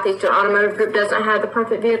 If Southeastern Automotive Group doesn't have the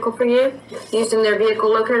perfect vehicle for you, using their vehicle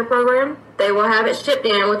locator program, they will have it shipped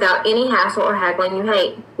in without any hassle or haggling you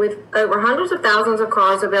hate. With over hundreds of thousands of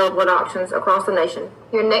cars available at auctions across the nation,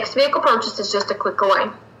 your next vehicle purchase is just a click away.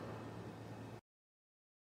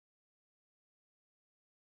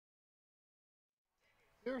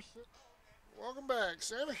 Welcome back,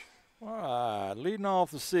 Sammy. All right, leading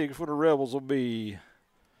off the 6th for the Rebels will be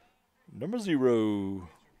number 0,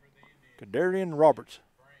 Kadarian Roberts.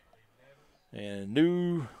 And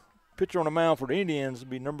new pitcher on the mound for the Indians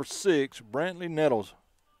will be number 6, Brantley Nettles.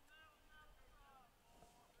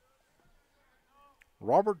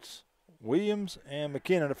 Roberts, Williams, and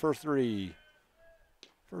McKenna, the first 3.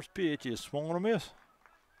 First pitch is swung on a miss.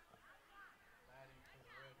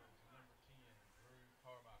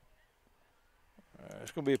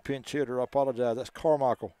 It's going to be a pinch hitter. I apologize. That's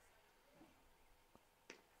Carmichael.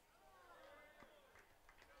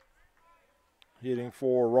 Hitting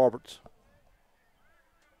for Roberts.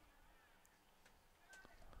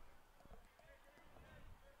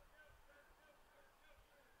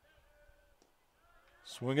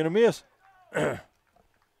 Swing and a miss.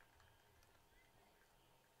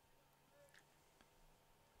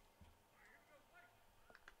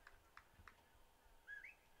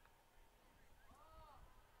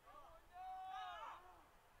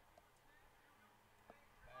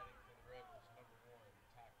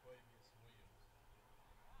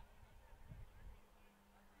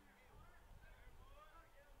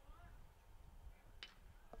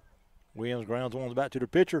 Williams grounds one back to the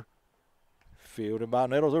pitcher. Fielded by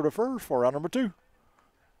Nettles over to first for out number 2.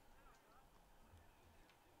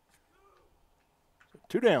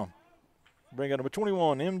 2 down. Bring out number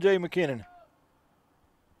 21, M.J. McKinnon.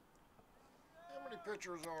 How many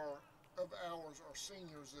pitchers of ours are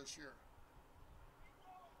seniors this year?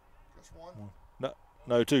 Just one?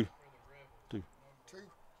 No, 2. 2. 2?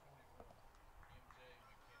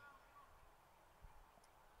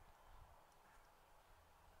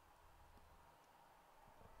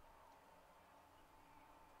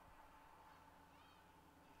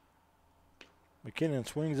 McKinnon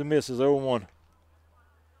swings and misses 0-1.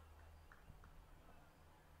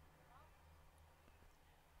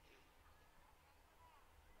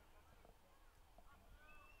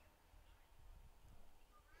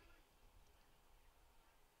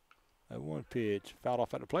 One pitch, fouled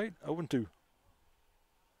off at the plate, 0-2.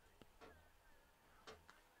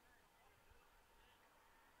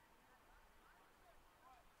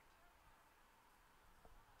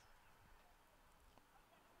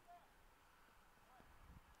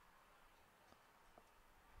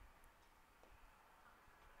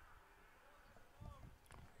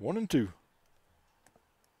 One and 2.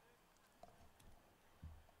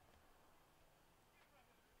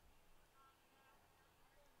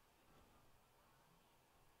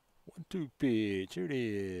 Two pitch. Here it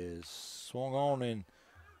is. Swung on and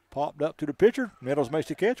popped up to the pitcher. Nettles makes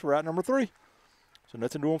the catch for out number 3. So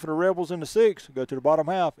nothing doing for the Rebels in the 6th. Go to the bottom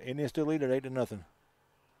half. Indians still lead at 8-0.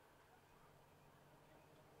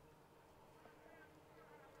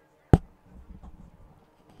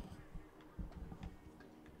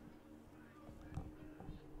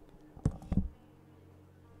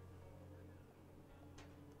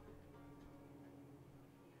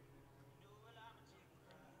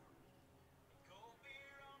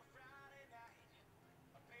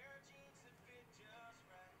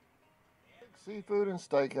 Seafood and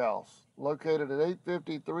Steakhouse, located at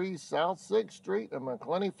 853 South 6th Street in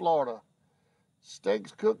McClenny, Florida.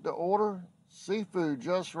 Steaks cooked to order, seafood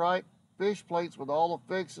just right, fish plates with all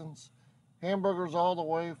the fixings, hamburgers all the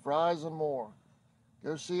way, fries and more.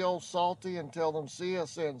 Go see old Salty and tell them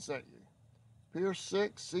CSN sent you. Pier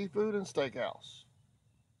 6 Seafood and Steakhouse.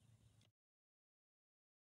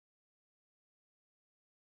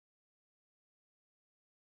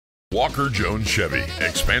 Walker Jones Chevy,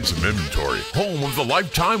 expansive inventory, home of the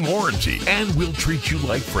lifetime warranty, and we'll treat you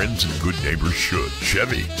like friends and good neighbors should.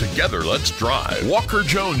 Chevy, together let's drive. Walker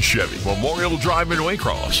Jones Chevy, Memorial Drive in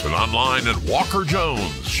Waycross, and online at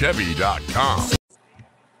walkerjoneschevy.com.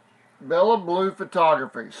 Bella Blue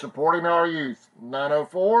Photography, supporting our youth,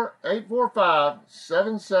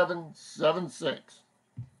 904-845-7776.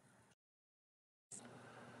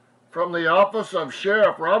 From the office of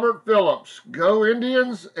Sheriff Robert Phillips, go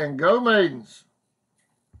Indians and go Maidens.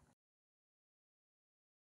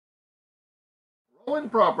 Rolling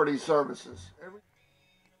Property Services.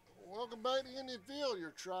 Welcome back to Indian Field.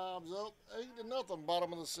 Your tribe's up 8-0,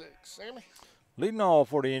 bottom of the 6th. Sammy? Leading off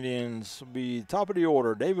for the Indians will be top of the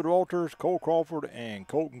order, David Walters, Cole Crawford, and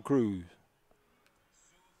Colton Cruz.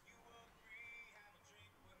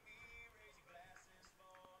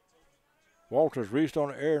 Walters reached on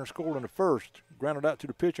the air and scored in the 1st, grounded out to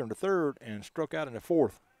the pitcher in the 3rd, and struck out in the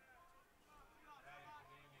 4th.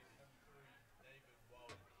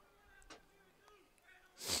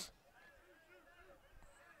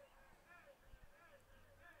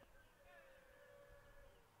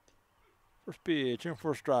 First pitch, in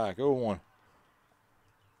for a strike, 0-1.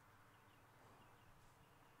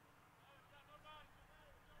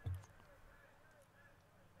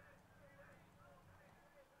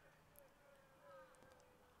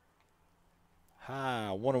 High,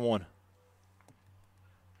 1-1.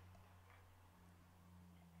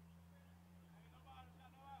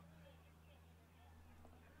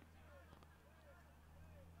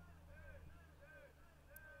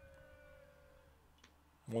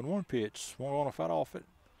 One pitch, swung on a foul off it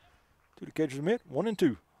to the catcher's mitt,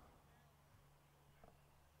 1-2.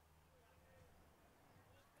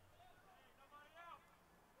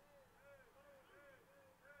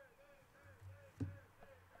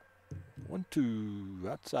 One, two,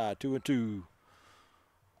 outside, 2-2.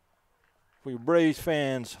 For your Braves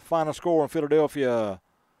fans, final score in Philadelphia,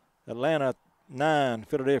 Atlanta 9,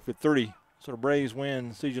 Philadelphia 3. So the Braves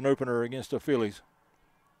win season opener against the Phillies.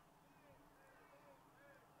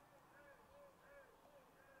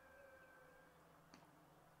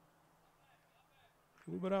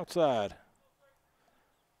 A little bit outside.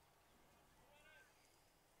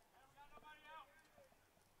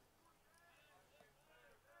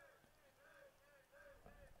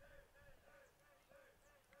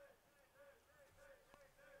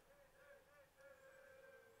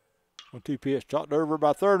 1-2 pitch. Chopped over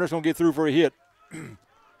by third. And it's going to get through for a hit.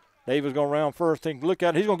 Davis going to round first. Take a look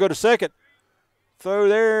at it. He's going to go to second. Throw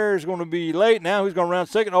there is going to be late. Now he's going to round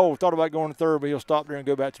second. Oh, thought about going to third, but he'll stop there and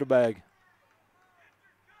go back to the bag.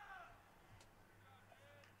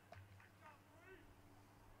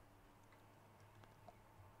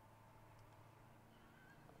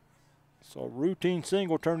 So a routine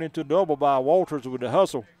single turned into a double by Walters with the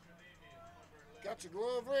hustle. Got your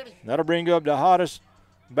glove ready. That'll bring up the hottest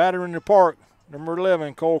batter in the park, number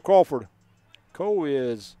 11, Cole Crawford. Cole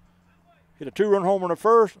is hit a 2-run homer in the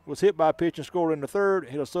first, was hit by a pitch and scored in the third,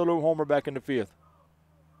 hit a solo homer back in the fifth.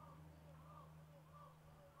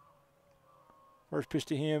 First pitch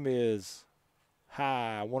to him is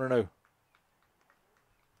high, 1-0.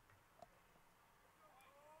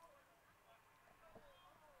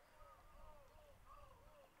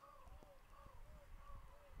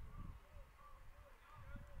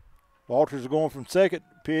 Walters is going from second.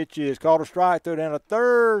 Pitch is called a strike. Throw down a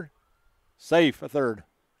third. Safe, a third.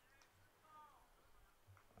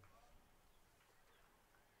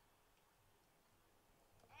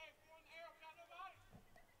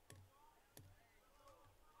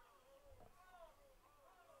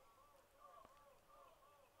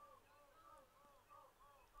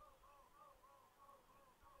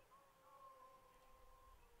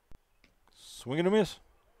 Swing and a miss.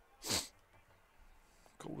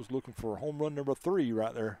 Cole was looking for home run number 3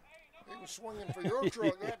 right there. He was swinging for your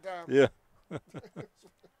truck that time. Yeah.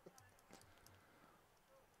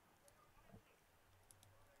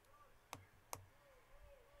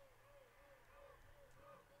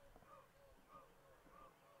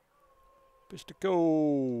 Pitch to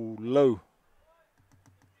go low.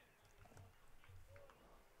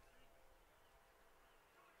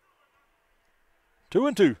 Two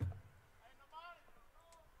and two.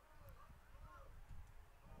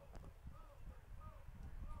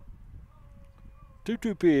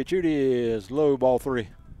 2-2 pitch. Here it is. Low, ball 3.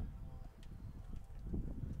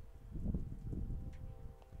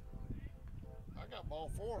 I got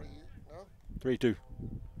ball 4 to you. No? 3-2.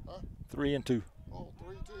 Huh? 3 and 2. Oh,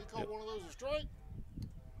 3-2. You caught one of those a strike?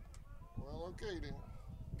 Well, okay then.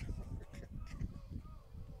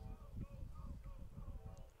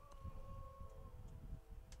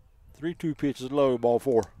 3-2 pitch is low, ball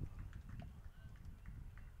 4.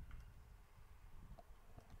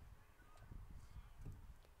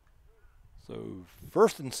 So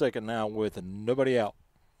first and second now with nobody out.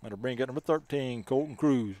 That'll bring up number 13, Colton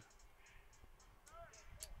Cruz.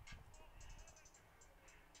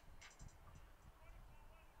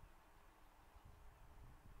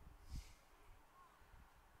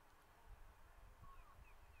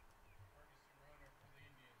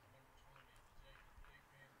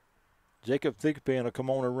 Jacob Thigpen will come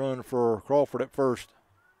on and run for Crawford at first.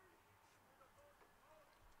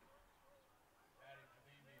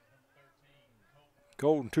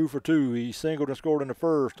 Colton 2 for 2. He singled and scored in the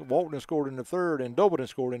first. Walton scored in the third, and doubled and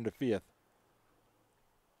scored in the fifth.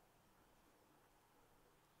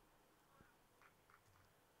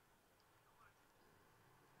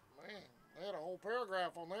 Man, they had a whole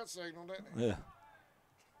paragraph on that signal, didn't they? Yeah.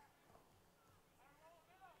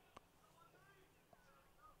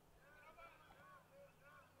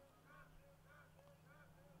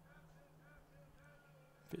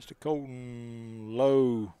 Pitch to Colton,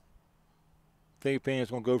 low. Thigpen's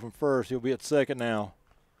going to go from first. He'll be at second now.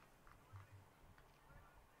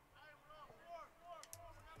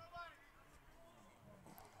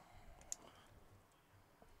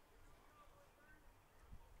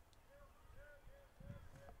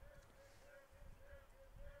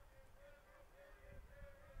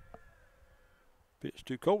 Pitch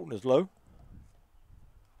to Colton is low.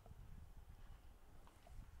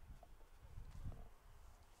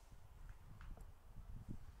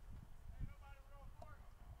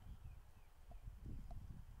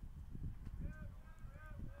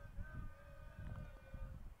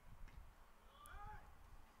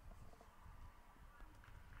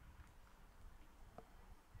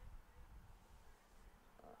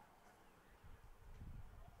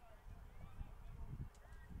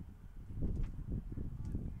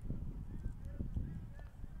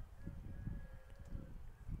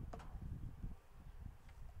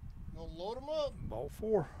 Load them up. Ball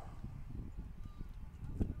 4.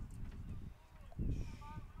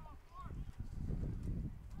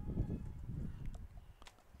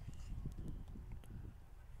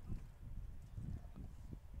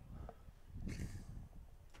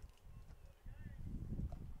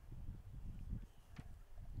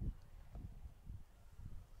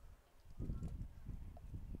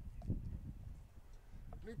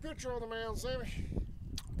 New pitcher on the mound, Sammy.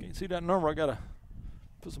 Can't see that number. I got to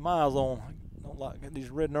Put some eyes on. Don't like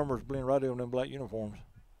these red numbers blend right in on them black uniforms.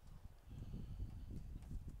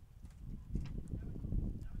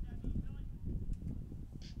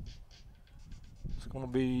 It's going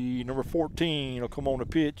to be number 14. He'll come on the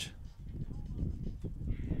pitch.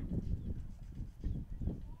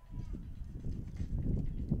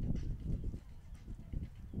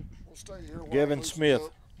 We'll stay here. Gavin Smith.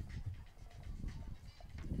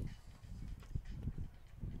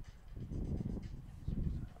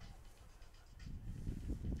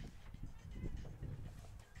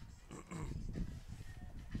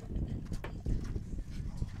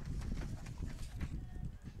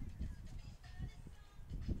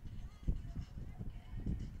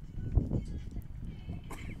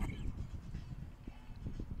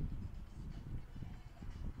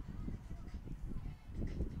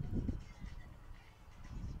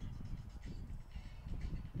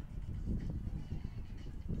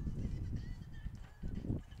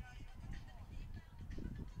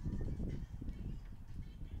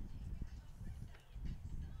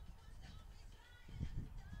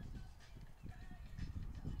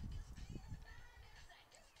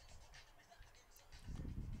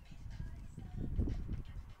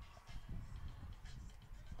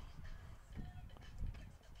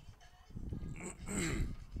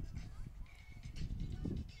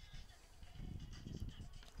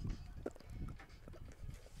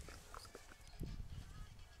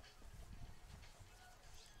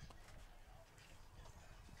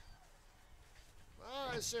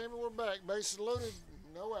 All right, Sammy, we're back. Bases loaded,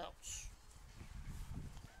 no outs.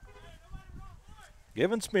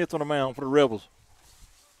 Gavin Smith on the mound for the Rebels.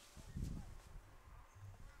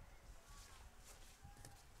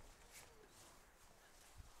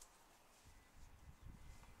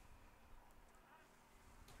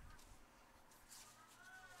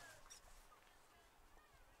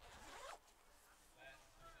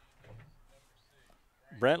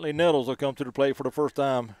 Brantley Nettles will come to the plate for the first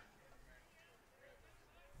time.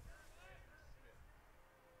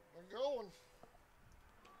 They're going.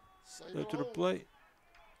 Go to the plate.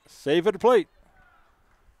 Save at the plate.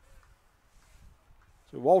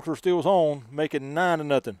 So Walter steals home, making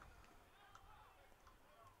 9-0.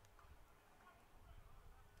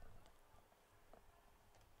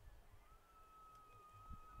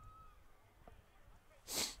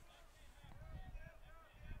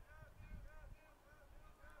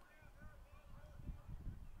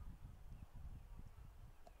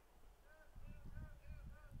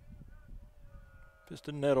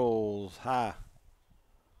 Piston Nettles high.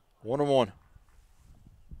 1-1.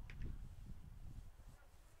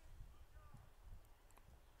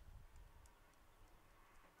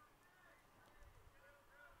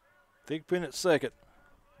 Thigpen at second.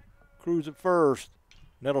 Cruz at first.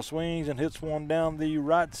 Nettle swings and hits one down the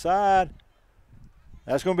right side.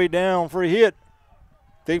 That's going to be down for a hit.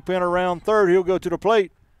 Thigpen around third. He'll go to the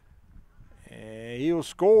plate. And he'll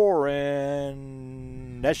score,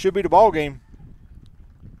 and that should be the ball game.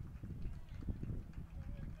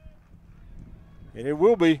 And it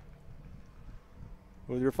will be.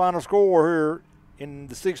 With your final score here in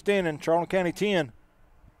the 6th inning, Charlton County 10,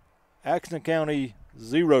 Axton County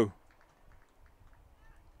 0.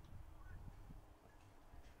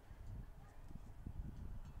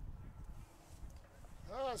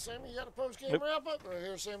 All right, Sammy, you got a post-game wrap-up? Right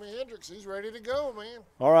here, Sammy Hendricks. He's ready to go, man.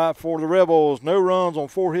 All right, for the Rebels, no runs on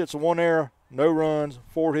 4 hits and 1 error. No runs,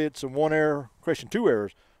 4 hits and 1 error. Correction, 2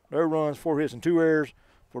 errors. No runs, 4 hits and 2 errors.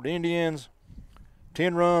 For the Indians,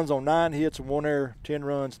 10 runs on 9 hits and 1 error. 10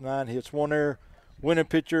 runs, 9 hits, 1 error. Winning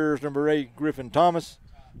pitchers, number 8, Griffin Thomas.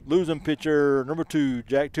 Losing pitcher, number 2,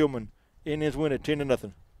 Jack Tillman. Indians win at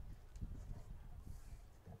 10-0.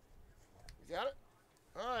 You got it?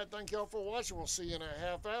 All right, thank y'all for watching. We'll see you in a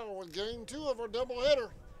half hour with game 2 of our doubleheader.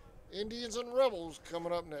 Indians and Rebels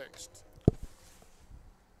coming up next.